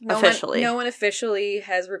drowned, officially. No one officially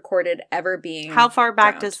has recorded ever being How far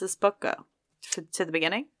back drowned. does this book go? To the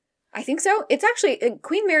beginning? I think so. It's actually,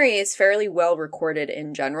 Queen Mary is fairly well recorded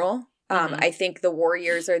in general. I think the war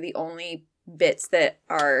years are the only bits that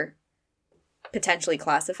are potentially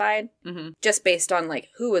classified, just based on, like,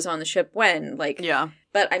 who was on the ship when. Like,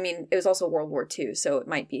 But, I mean, it was also World War II, so it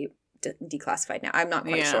might be declassified now. I'm not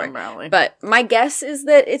quite sure. Probably. But my guess is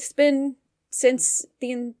that it's been since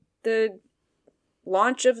the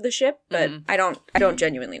launch of the ship, but I don't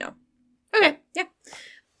genuinely know. Okay. Yeah.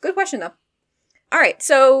 Good question, though. All right,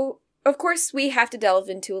 so, of course, we have to delve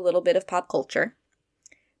into a little bit of pop culture.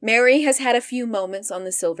 Mary has had a few moments on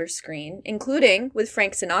the silver screen, including with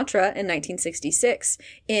Frank Sinatra in 1966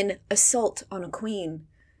 in Assault on a Queen.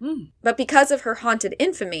 But because of her haunted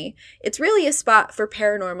infamy, it's really a spot for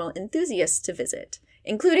paranormal enthusiasts to visit,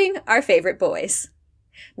 including our favorite boys.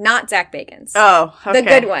 Not Zach Bagans. Oh, okay. The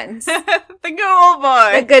good ones. The good old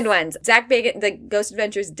boy. The good ones. Zach Bagans, the Ghost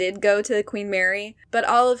Adventures did go to the Queen Mary, but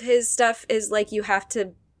all of his stuff is like you have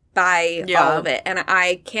to buy all of it. And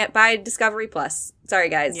I can't buy Discovery Plus. Sorry,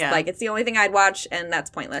 guys. Yeah. Like, it's the only thing I'd watch, and that's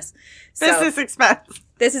pointless. So,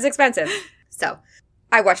 this is expensive. So,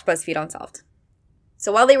 I watched BuzzFeed Unsolved.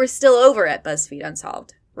 So while they were still over at BuzzFeed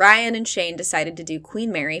Unsolved, Ryan and Shane decided to do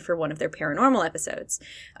Queen Mary for one of their paranormal episodes.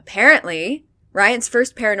 Apparently, Ryan's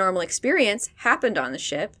first paranormal experience happened on the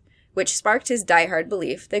ship, which sparked his diehard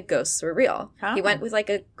belief that ghosts were real. Oh. He went with, like,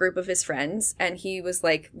 a group of his friends, and he was,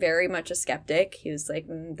 like, very much a skeptic. He was like,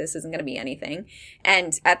 this isn't going to be anything.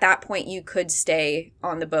 And at that point, you could stay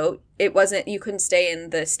on the boat. You couldn't stay in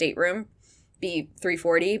the stateroom,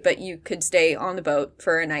 B340, but you could stay on the boat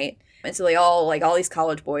for a night. And so all these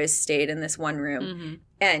college boys stayed in this one room.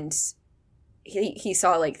 And he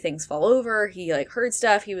saw, like, things fall over. He, like, heard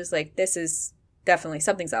stuff. He was like, this is definitely,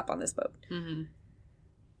 something's up on this boat.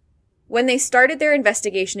 When they started their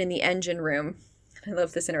investigation in the engine room, I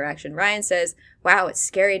love this interaction, Ryan says, wow, it's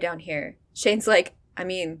scary down here. Shane's like, I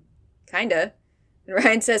mean, kinda. And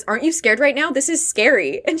Ryan says, aren't you scared right now? This is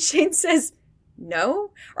scary. And Shane says,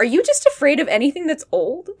 no? Are you just afraid of anything that's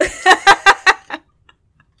old?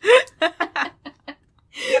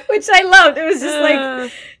 Which I loved. It was just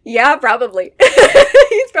like, yeah, probably.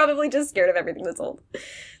 He's probably just scared of everything that's old.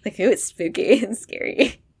 Like, ooh, it's spooky and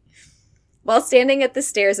scary. While standing at the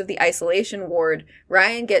stairs of the isolation ward,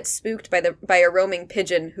 Ryan gets spooked by a roaming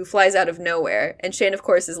pigeon who flies out of nowhere, and Shane, of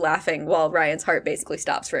course, is laughing while Ryan's heart basically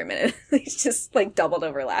stops for a minute. He's just, like, doubled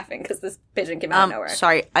over laughing because this pigeon came out of nowhere.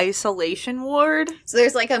 Sorry, isolation ward? So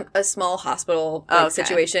there's, like, a small hospital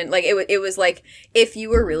situation. Like, it was like, if you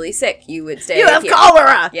were really sick, you would stay. You have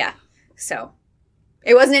cholera! Yeah. So,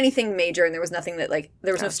 it wasn't anything major, and there was nothing that, like,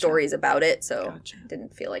 there was no stories about it, so I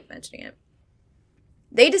didn't feel like mentioning it.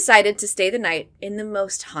 They decided to stay the night in the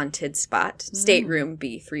most haunted spot, stateroom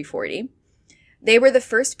B340. They were the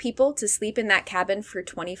first people to sleep in that cabin for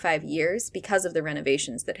 25 years because of the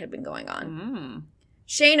renovations that had been going on.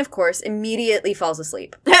 Shane, of course, immediately falls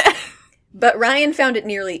asleep. But Ryan found it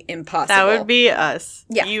nearly impossible. That would be us.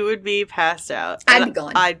 Yeah. You would be passed out. I'd be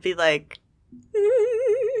going. I'd be like,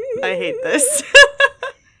 I hate this.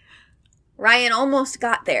 Ryan almost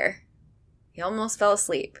got there. He almost fell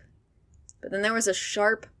asleep. But then there was a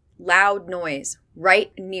sharp, loud noise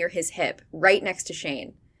right near his hip, right next to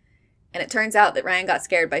Shane. And it turns out that Ryan got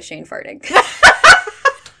scared by Shane farting.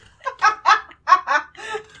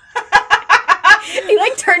 He,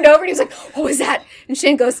 like, turned over and he was like, what was that? And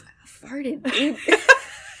Shane goes, I farted, dude.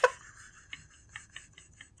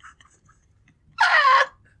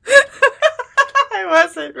 I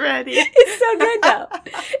wasn't ready. It's so good, though.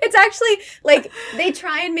 It's actually, like, they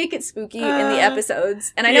try and make it spooky in the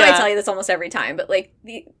episodes. And I know I tell you this almost every time, but, like,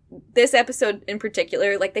 this episode in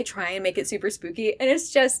particular, like, they try and make it super spooky. And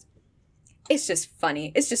it's just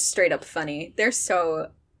funny. It's just straight up funny. They're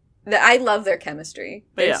so I love their chemistry.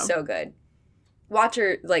 They're Yeah. so good.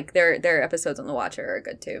 Watcher, like, their episodes on The Watcher are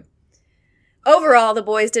good, too. Overall, the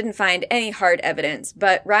boys didn't find any hard evidence,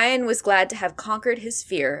 but Ryan was glad to have conquered his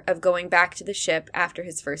fear of going back to the ship after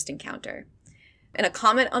his first encounter. And a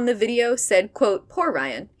comment on the video said, quote, "Poor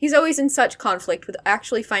Ryan. He's always in such conflict with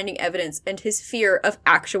actually finding evidence and his fear of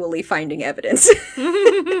actually finding evidence."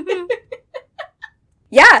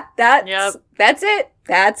 Yeah, that's it.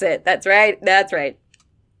 That's it. That's right. That's right.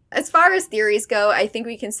 As far as theories go, I think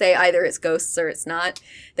we can say either it's ghosts or it's not.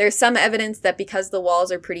 There's some evidence that because the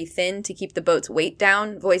walls are pretty thin to keep the boat's weight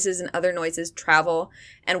down, voices and other noises travel,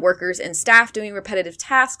 and workers and staff doing repetitive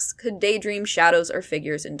tasks could daydream shadows or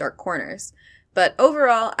figures in dark corners. But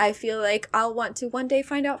overall, I feel like I'll want to one day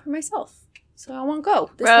find out for myself. So I won't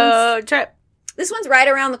go. Road trip. This one's right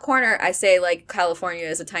around the corner. I say, like, California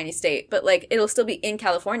is a tiny state, but, like, it'll still be in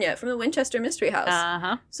California from the Winchester Mystery House.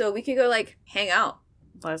 Uh-huh. So we could go, like, hang out.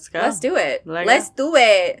 Let's go. Let's do it. Let's do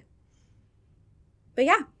it. But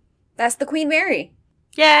yeah, that's the Queen Mary.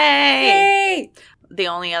 Yay! Yay! The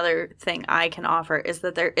only other thing I can offer is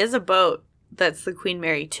that there is a boat that's the Queen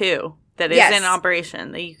Mary 2 that is in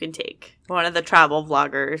operation that you can take. One of the travel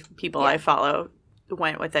vlogger people I follow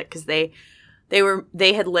went with it because they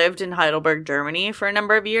had lived in Heidelberg, Germany for a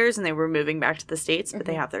number of years, and they were moving back to the States, but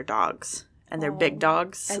they have their dogs. And they're big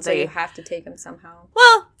dogs. And so you have to take them somehow.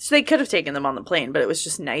 Well, so they could have taken them on the plane, but it was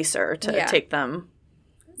just nicer to take them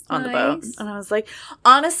on the boat. And I was like,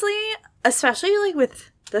 honestly, especially like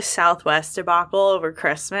with the Southwest debacle over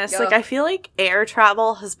Christmas, like I feel like air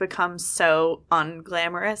travel has become so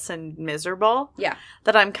unglamorous and miserable. Yeah.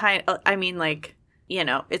 That I mean, like, you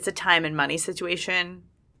know, it's a time and money situation.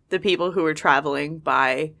 The people who were traveling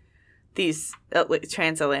by these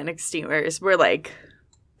transatlantic steamers were like...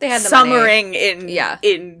 They had the summering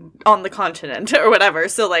in on the continent or whatever.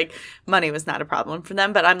 So, like, money was not a problem for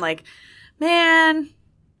them. But I'm like, man,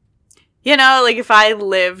 you know, like, if I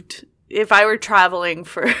were traveling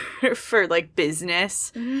for like,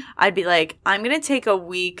 business, I'd be like, I'm going to take a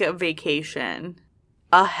week of vacation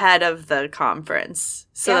ahead of the conference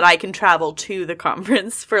so that I can travel to the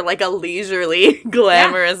conference for, like, a leisurely,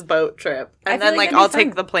 glamorous boat trip. And then, like I'll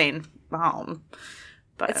take the plane home.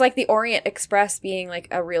 But it's like the Orient Express being, like,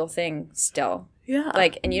 a real thing still. Yeah.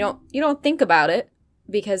 Like, and you don't think about it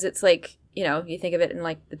because it's like, you know, you think of it in,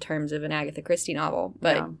 like, the terms of an Agatha Christie novel.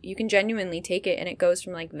 But you can genuinely take it, and it goes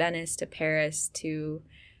from, like, Venice to Paris to,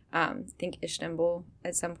 I think, Istanbul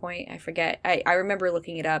at some point. I forget. I remember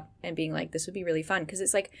looking it up and being like, this would be really fun because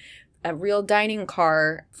it's, like, a real dining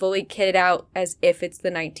car fully kitted out as if it's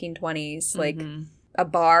the 1920s. Like... a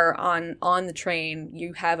bar on the train,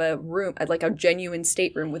 you have a room, like a genuine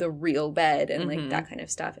stateroom with a real bed and like that kind of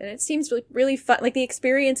stuff. And it seems really fun. Like the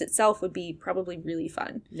experience itself would be probably really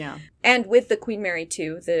fun. Yeah. And with the Queen Mary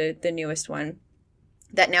 2, the newest one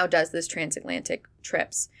that now does this transatlantic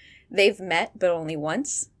trips, they've met but only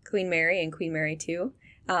once, Queen Mary and Queen Mary 2,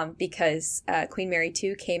 because Queen Mary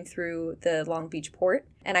 2 came through the Long Beach port.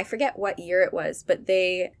 And I forget what year it was, but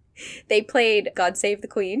they played God Save the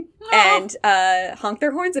Queen and honked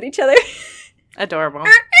their horns at each other. Adorable.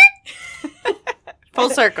 Full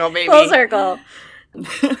circle, baby. Full circle.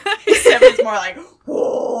 Except it's more like,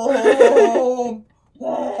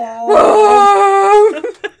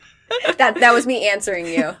 that was me answering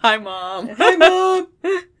you. Hi, Mom. Hi, Mom.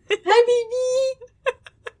 Hi, baby.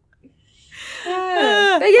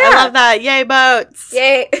 But yeah. I love that. Yay, boats.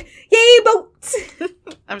 Yay boats.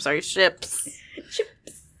 I'm sorry, ships.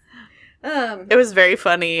 It It was very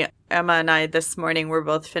funny. Emma and I this morning were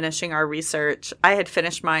both finishing our research. I had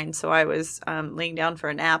finished mine, so I was laying down for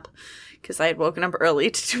a nap because I had woken up early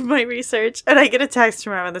to do my research. And I get a text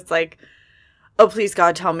from Emma that's like, oh, please,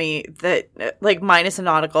 God, tell me that, like, mine is a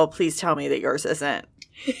nautical. Please tell me that yours isn't.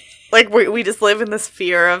 Like, we just live in this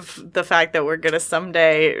fear of the fact that we're going to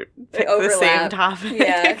someday pick the same topic.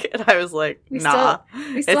 Yeah. And I was like, nah,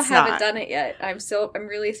 we still haven't done it yet. I'm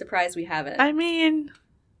really surprised we haven't. I mean...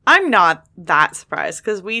 I'm not that surprised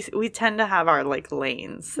because we tend to have our, like,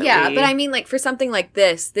 lanes. Yeah, but I mean, like, for something like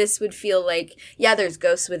this would feel like, yeah, there's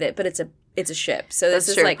ghosts with it, but it's a ship. So this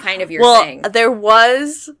is, like, kind of your thing. Well, there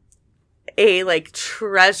was a, like,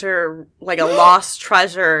 treasure, like, a lost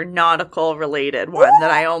treasure nautical-related one that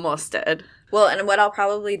I almost did. Well, and what I'll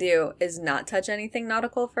probably do is not touch anything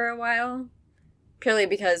nautical for a while. Purely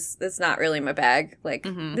because it's not really my bag. Like,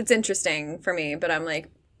 it's interesting for me, but I'm like...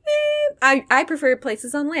 I prefer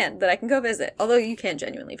places on land that I can go visit. Although you can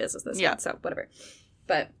genuinely visit this one, so whatever.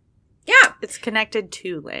 But, yeah. It's connected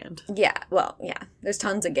to land. Yeah, well, yeah. There's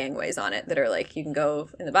tons of gangways on it that are like, you can go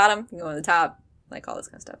in the bottom, you can go in the top, like all this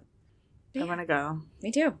kind of stuff. I want to go.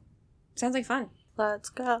 Me too. Sounds like fun. Let's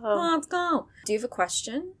go. Let's go. Do you have a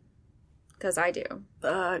question? Because I do.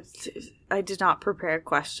 I did not prepare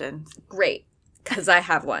questions. Great. Because I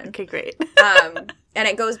have one. Okay, great. And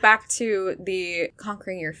it goes back to the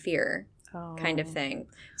conquering your fear kind of thing.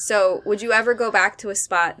 So would you ever go back to a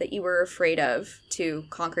spot that you were afraid of to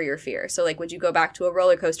conquer your fear? So, like, would you go back to a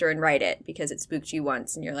roller coaster and ride it because it spooked you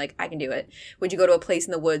once and you're like, I can do it? Would you go to a place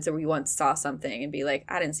in the woods where you once saw something and be like,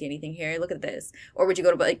 I didn't see anything here. Look at this. Or would you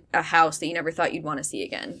go to, like, a house that you never thought you'd want to see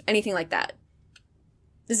again? Anything like that.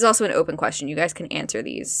 This is also an open question. You guys can answer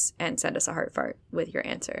these and send us a heart fart with your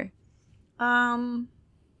answer. I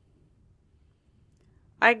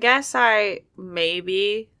guess I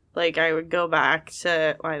would go back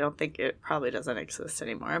to, well, I don't think it probably doesn't exist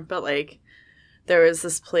anymore, but like there was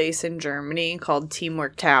this place in Germany called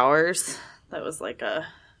Teamwork Towers that was like a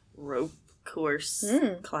rope course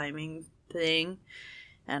climbing thing,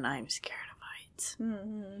 and I'm scared of heights.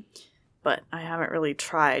 Mm-hmm. But I haven't really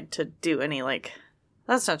tried to do any, like,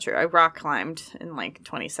 that's not true. I rock climbed in like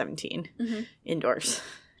 2017 indoors,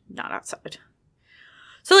 not outside.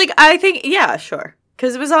 So like I think, yeah, sure.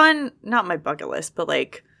 Because it was on, not my bucket list, but,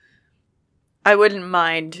 like, I wouldn't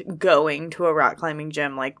mind going to a rock climbing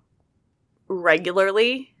gym, like,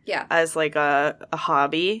 regularly. Yeah. As, like, a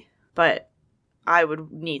hobby. But I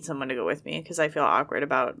would need someone to go with me because I feel awkward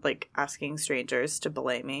about, like, asking strangers to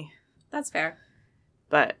belay me. That's fair.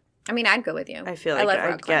 But. I mean, I'd go with you. I feel like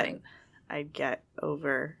I'd get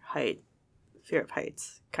over fear of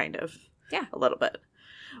heights, kind of. Yeah. A little bit.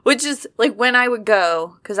 Which is, like, when I would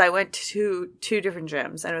go, because I went to two different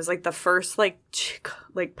gyms, and it was, like, the first, like,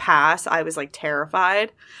 pass, I was, like,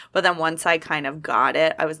 terrified. But then once I kind of got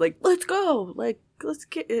it, I was like, let's go. Like, let's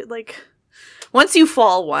get it. Like, once you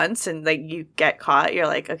fall once and, like, you get caught, you're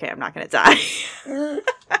like, okay, I'm not going to die.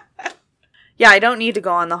 Yeah, I don't need to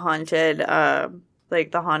go on the haunted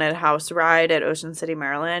house ride at Ocean City,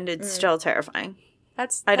 Maryland. It's still terrifying. I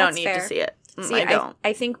don't need to see it. See, I don't.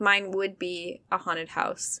 I think mine would be a haunted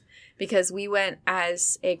house because we went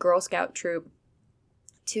as a Girl Scout troop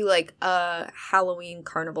to, like, a Halloween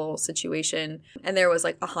carnival situation, and there was,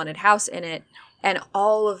 like, a haunted house in it, and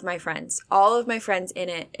all of my friends in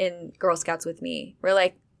it, in Girl Scouts with me, were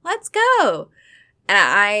like, let's go. And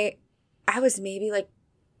I was maybe, like,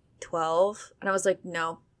 12, and I was like,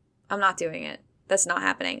 no, I'm not doing it. That's not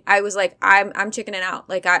happening. I was like, I'm chickening out.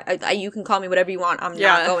 Like, I you can call me whatever you want. I'm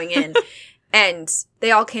not going in. And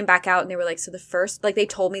they all came back out and they were like, so the first, like, they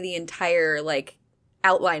told me the entire, like,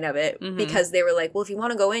 outline of it because they were like, well, if you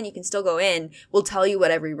want to go in, you can still go in. We'll tell you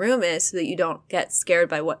what every room is so that you don't get scared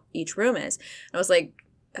by what each room is. And I was like,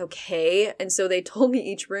 okay. And so they told me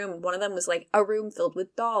each room. One of them was like a room filled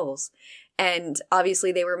with dolls. And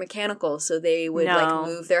obviously they were mechanical, so they would like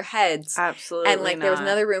move their heads. Absolutely. And like there was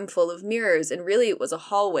another room full of mirrors, and really it was a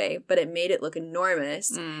hallway, but it made it look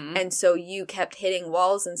enormous. And so you kept hitting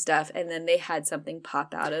walls and stuff, and then they had something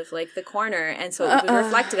pop out of like the corner, and so it was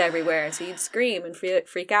reflected everywhere. And so you'd scream and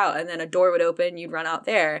freak out, and then a door would open, you'd run out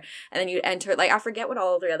there, and then you'd enter. Like I forget what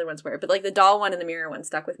all the other ones were, but like the doll one and the mirror one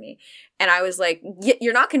stuck with me. And I was like,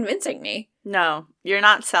 you're not convincing me. No, you're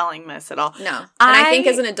not selling this at all. No. And I think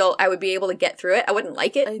as an adult, I would be able to get through it. I wouldn't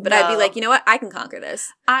like it, but I'd be like, you know what? I can conquer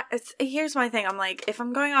this. Here's my thing. I'm like, if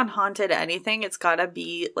I'm going on haunted anything, it's got to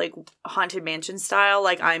be like Haunted Mansion style.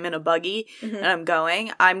 Like I'm in a buggy and I'm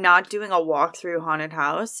going. I'm not doing a walk through haunted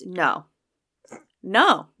house. No.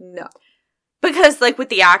 Because, like, with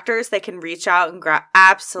the actors, they can reach out and grab.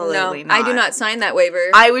 Absolutely not. I do not sign that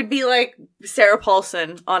waiver. I would be like Sarah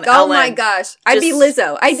Paulson on Ellen. Oh, my gosh. I'd be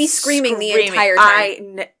Lizzo. I'd be screaming the entire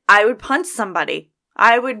time. I would punch somebody.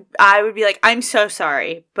 I would be like, I'm so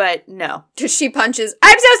sorry, but no. She punches,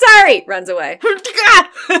 I'm so sorry! Runs away.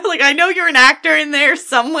 Like, I know you're an actor in there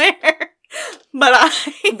somewhere. But I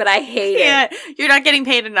hate it. You're not getting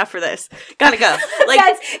paid enough for this. Gotta go. Like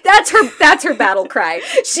that's her battle cry.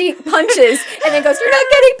 She punches and then goes, "You're not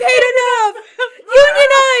getting paid enough.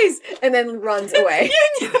 Unionize!" And then runs away.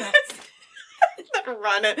 Unionize.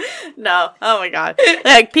 Run it. No. Oh my god.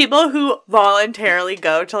 Like people who voluntarily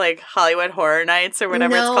go to like Hollywood Horror Nights or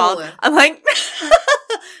whatever it's called. I'm like,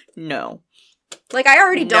 no. Like I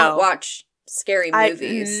already don't watch scary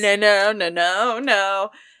movies. No.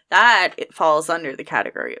 That it falls under the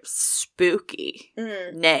category of spooky.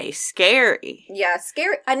 Nay, scary. Yeah,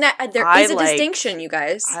 scary. And there is a distinction, you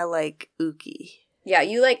guys. I like ooky. Yeah,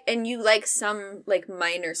 you like some like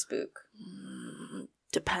minor spook.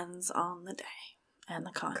 Depends on the day and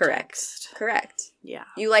the context. Correct. Yeah.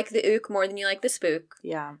 You like the ook more than you like the spook.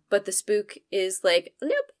 Yeah. But the spook is like,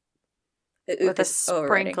 nope. The ook with a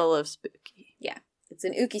sprinkle of spooky. Yeah. It's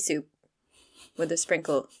an ooky soup with a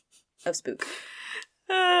sprinkle of spook.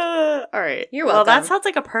 All right. You're Well, welcome. that sounds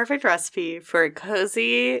like a perfect recipe for a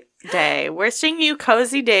cozy day. Wishing you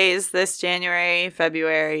cozy days this January,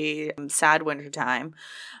 February, sad winter time.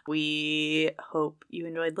 We hope you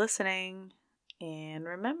enjoyed listening. And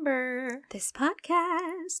remember, this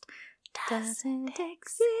podcast doesn't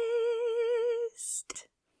exist.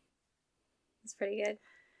 That's pretty good.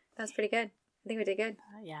 That was pretty good. I think we did good.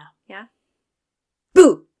 Yeah. Yeah?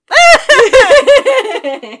 Boo!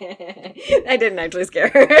 I didn't actually scare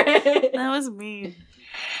her. That was mean.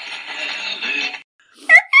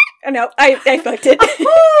 Oh, no, I fucked it.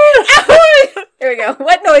 Here we go.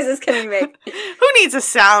 What noises can we make? Who needs a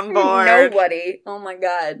soundboard? Nobody. Oh my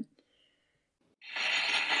god.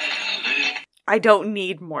 I don't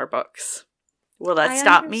need more books. Will that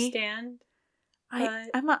stop me?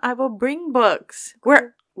 I will bring books.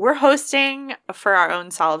 We're hosting for our own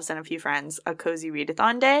selves and a few friends a cozy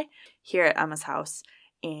readathon day here at Emma's house,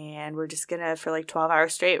 and we're just gonna for like 12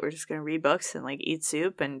 hours straight. We're just gonna read books and like eat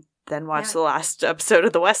soup and then watch the last episode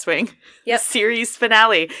of The West Wing. Yep. Series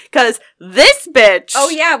finale. Because this bitch. Oh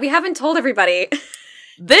yeah, we haven't told everybody.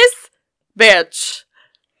 This bitch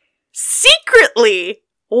secretly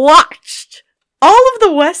watched all of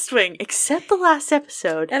The West Wing except the last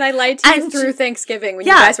episode. And I lied to you through Thanksgiving when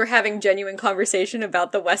you guys were having genuine conversation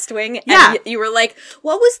about The West Wing. And you were like,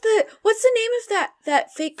 what's the name of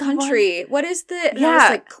that fake country? What is the... And I was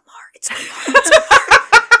like, Kumar, it's Kumar.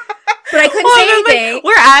 But I couldn't say anything. Like,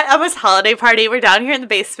 we're at Emma's holiday party. We're down here in the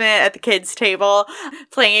basement at the kids' table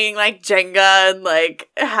playing like Jenga and like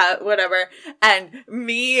whatever. And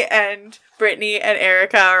me and Brittany and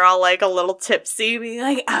Erica are all like a little tipsy, being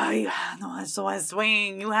like, "Oh, you have to watch The West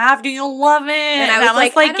Wing. You have to. You'll love it." And I was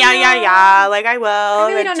like, "Yeah. Like I will.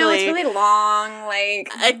 I really don't know. It's really long.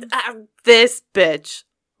 Like this bitch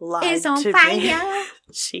lied is on to fire." me.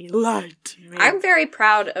 She lied to me. I'm very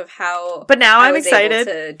proud of how. But now I'm was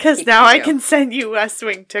excited because now I can send you West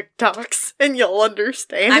Wing TikToks and you'll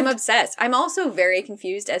understand. I'm obsessed. I'm also very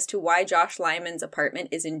confused as to why Josh Lyman's apartment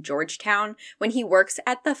is in Georgetown when he works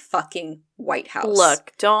at the fucking White House.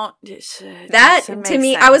 Look, don't. That to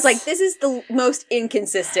me, sense. I was like, this is the most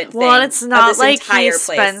inconsistent thing. Well, it's not like he place.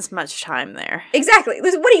 Spends much time there. Exactly.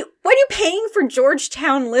 What are you paying for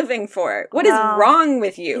Georgetown living for? What is wrong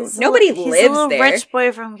with you? Nobody lives he's a little there. Rich boy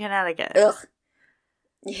from Connecticut. Ugh.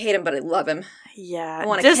 You hate him, but I love him. Yeah. I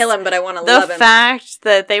want to kill him, but I want to love him. The fact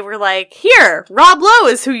that they were like, here, Rob Lowe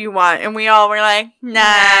is who you want. And we all were like,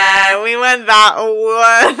 nah, we want that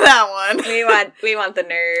one. We want the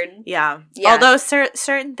nerd. Yeah. Although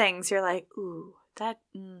certain things you're like, ooh, that,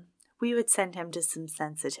 we would send him to some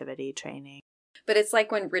sensitivity training. But it's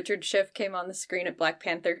like when Richard Schiff came on the screen at Black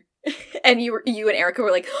Panther and you and Erica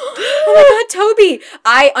were like, oh my god, Toby.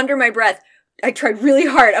 Under my breath, I tried really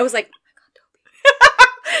hard. I was like,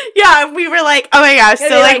 yeah, we were like, oh my gosh.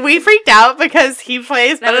 So, like, we freaked out because he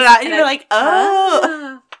plays, and you were like,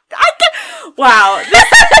 oh. Wow.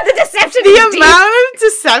 The deception The amount of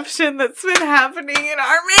deception that's been happening in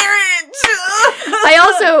our marriage.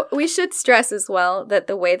 We should stress as well that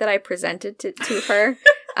the way that I presented to her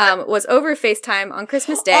was over FaceTime on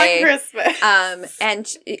Christmas Day. On Christmas. And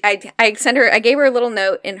I gave her a little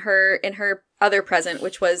note in her other present,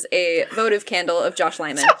 which was a votive candle of Josh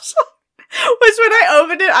Lyman. Which when I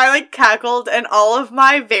opened it, I like cackled, and all of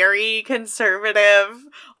my very conservative,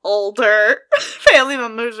 older family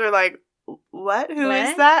members were like, what? Who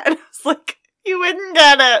is that? And I was like, you wouldn't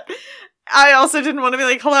get it. I also didn't want to be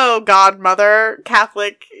like, hello, godmother,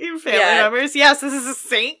 Catholic family members. Yes, this is a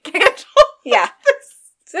saint candle. Yeah.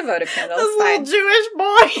 It's a votive candle. This little Jewish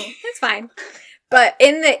boy. It's fine. But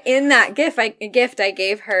in that gift, I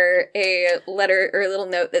gave her a letter or a little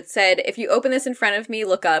note that said, if you open this in front of me,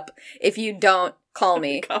 look up. If you don't, call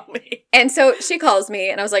me. Call me. And so she calls me,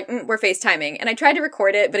 and I was like, we're FaceTiming. And I tried to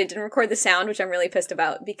record it, but it didn't record the sound, which I'm really pissed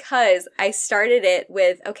about, because I started it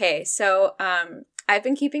with, okay, so I've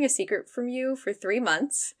been keeping a secret from you for 3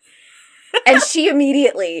 months. And she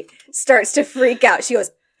immediately starts to freak out. She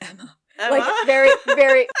goes, Emma? Like, very,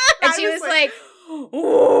 very, and she was like,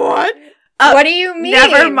 what? What do you mean?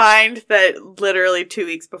 Never mind that literally 2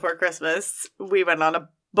 weeks before Christmas, we went on a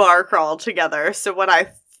bar crawl together. So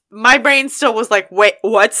my brain still was like, wait,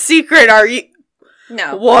 what secret are you?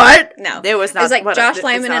 No. What? No. It was not. It was like, Josh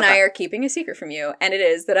Lyman and I are keeping a secret from you. And it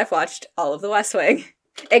is that I've watched all of The West Wing.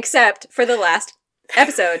 Except for the last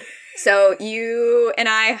episode. So you and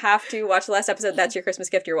I have to watch the last episode. That's your Christmas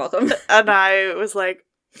gift. You're welcome. And I was like,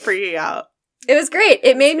 freaking out. It was great.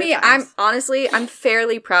 It made me, I'm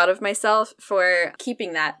fairly proud of myself for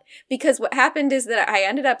keeping that. Because what happened is that I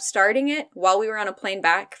ended up starting it while we were on a plane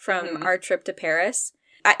back from our trip to Paris.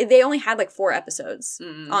 They only had like 4 episodes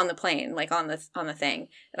on the plane, like on the thing.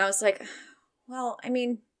 And I was like, well, I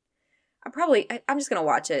mean, I'm just going to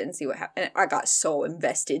watch it and see what happens. And I got so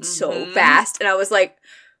invested so fast. And I was like,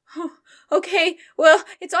 oh, okay, well,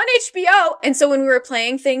 it's on HBO. And so when we were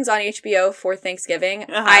playing things on HBO for Thanksgiving,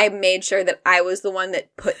 I made sure that I was the one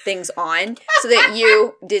that put things on so that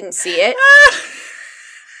you didn't see it.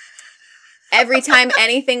 Every time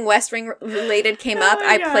anything West Wing related came up,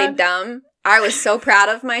 I played dumb. I was so proud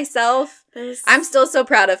of myself. I'm still so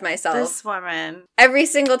proud of myself. This woman. Every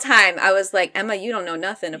single time I was like, Emma, you don't know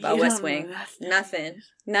nothing about West Wing. Nothing.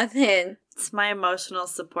 It's my emotional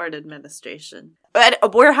support administration.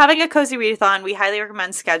 But we're having a Cozy Readathon. We highly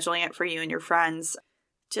recommend scheduling it for you and your friends.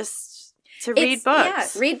 Just to read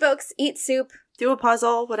books. Yeah, read books, eat soup. Do a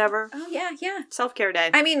puzzle, whatever. Oh, yeah. Self-care day.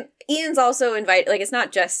 I mean, Ian's also invited. Like, it's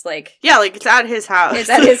not just, like... Yeah, like, it's at his house. It's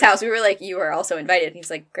at his house. We were like, you are also invited. And he's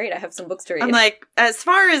like, great, I have some books to read. I'm like, as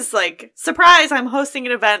far as, like, surprise, I'm hosting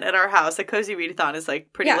an event at our house. A Cozy Readathon is,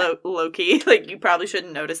 like, pretty low-key. Like, you probably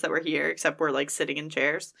shouldn't notice that we're here, except we're, like, sitting in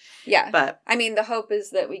chairs. Yeah. But... I mean, the hope is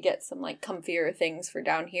that we get some, like, comfier things for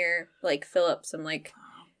down here. Like, fill up some, like,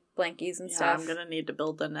 blankies and stuff. I'm gonna need to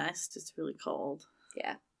build a nest. It's really cold.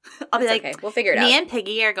 Yeah. I'll be like, okay. We'll figure it out. Me and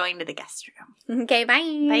Piggy are going to the guest room. Okay, bye.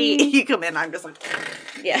 Bye. You come in, I'm just like...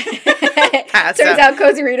 Yeah. Turns out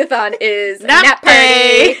Cozy Readathon is nap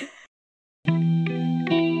party.